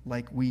you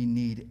like we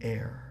need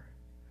air.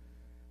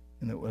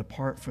 And that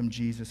apart from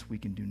Jesus, we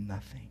can do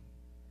nothing.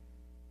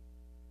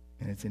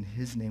 And it's in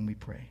his name we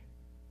pray.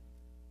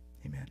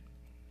 Amen.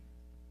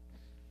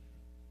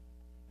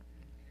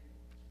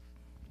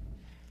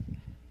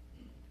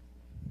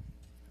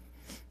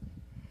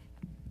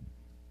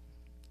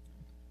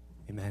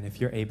 Amen.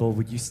 If you're able,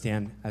 would you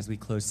stand as we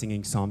close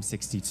singing Psalm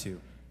 62?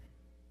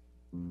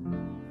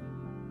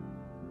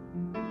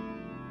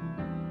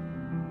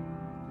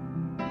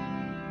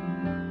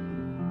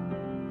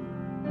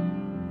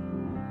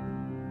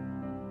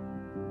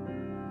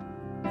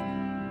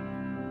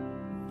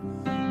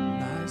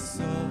 My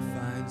soul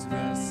finds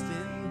rest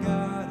in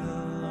God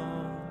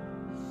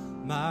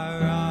alone, my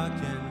rock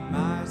and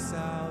my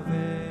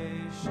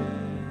salvation,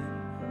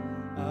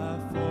 a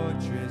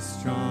fortress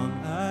strong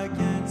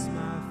against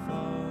my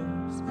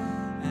foes,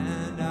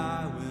 and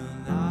I will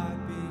not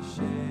be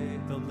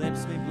shaken. The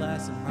lips may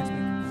bless and hearts may,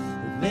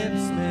 the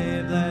lips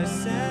may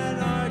bless and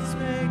hearts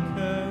may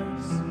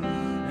curse,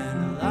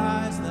 and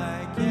lies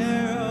like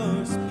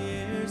arrows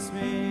pierce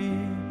me.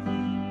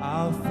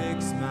 I'll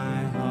fix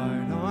my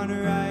heart on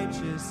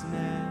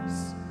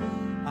righteousness.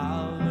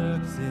 I'll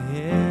look to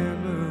him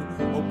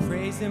who,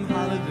 praise him,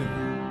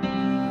 hallelujah.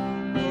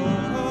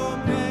 Oh,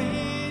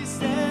 praise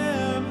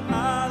him,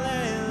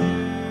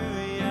 hallelujah.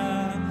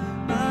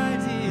 My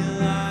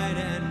delight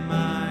and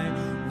my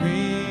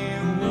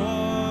reward.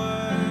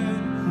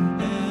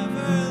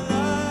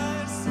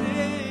 Everlasting,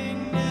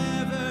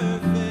 never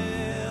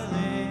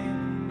failing,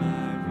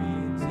 my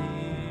Redeemer,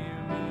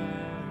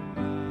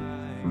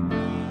 my God.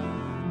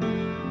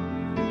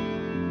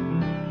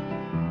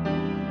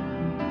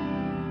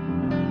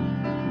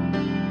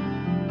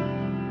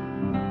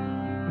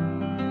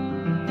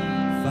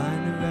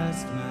 Find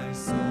rest, my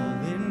soul,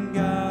 in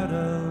God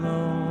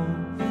alone,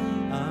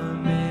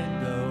 amid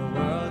the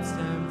world's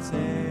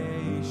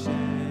temptations.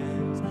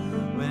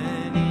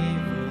 When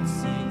evil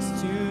seeks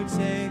to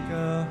take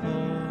a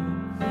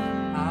hold,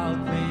 I'll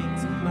cling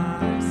to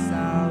my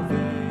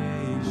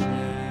salvation.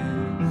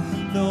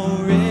 Though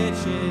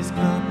riches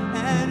come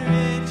and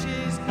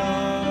riches go,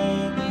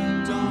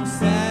 don't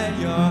set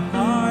your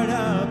heart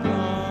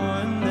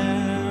upon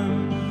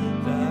them.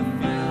 The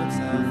fields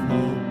of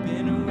hope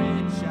in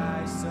which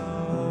I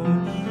sow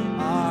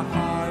are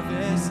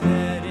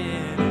harvested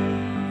in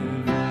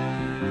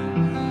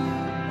heaven.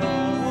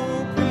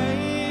 Oh,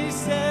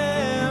 praise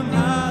him,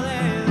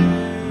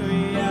 hallelujah,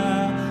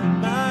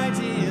 my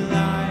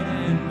delight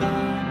and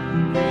my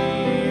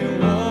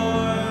reward.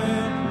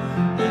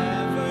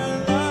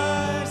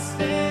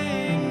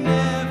 Everlasting,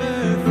 never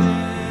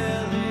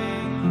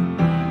failing,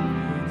 my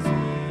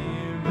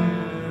Redeemer, my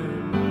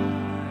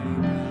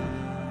God.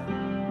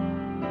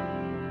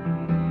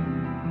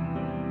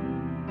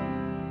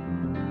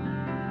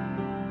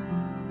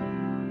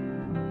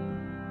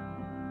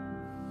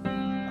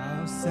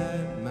 I'll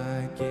set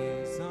my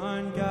gaze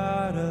on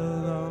God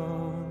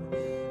alone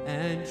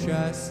and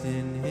trust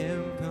in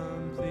him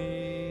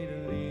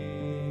completely.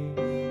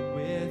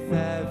 With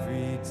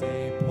every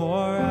day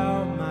pour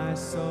out my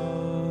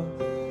soul,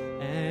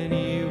 and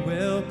he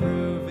will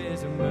prove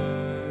his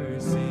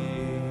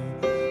mercy.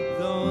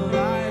 Though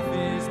life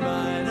is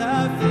but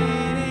a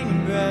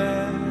fleeting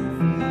breath,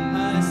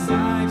 a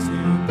sigh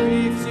too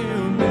brief to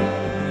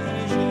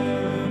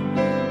measure,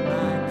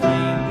 my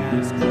King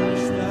has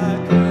crushed the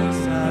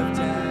curse of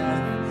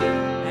death,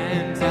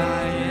 and I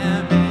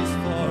am his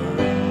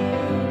forever.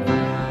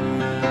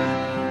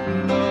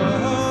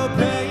 Oh,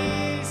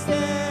 praise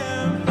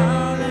him,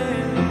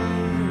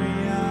 hallelujah,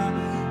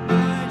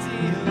 my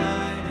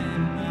delight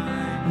and my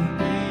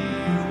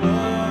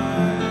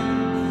reward.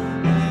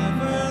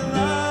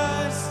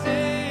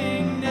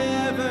 Everlasting,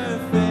 never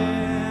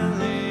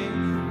failing,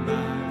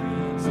 my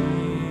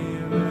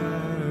Redeemer.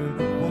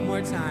 One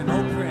more time,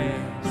 oh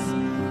praise.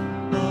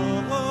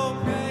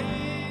 Oh,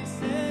 praise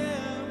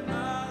him,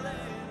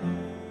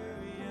 hallelujah,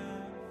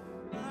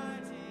 my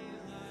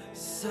delight.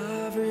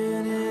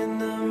 Sovereign in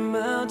the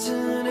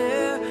mountain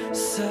air,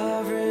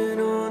 sovereign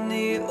on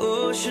the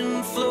ocean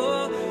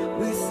floor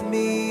with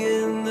me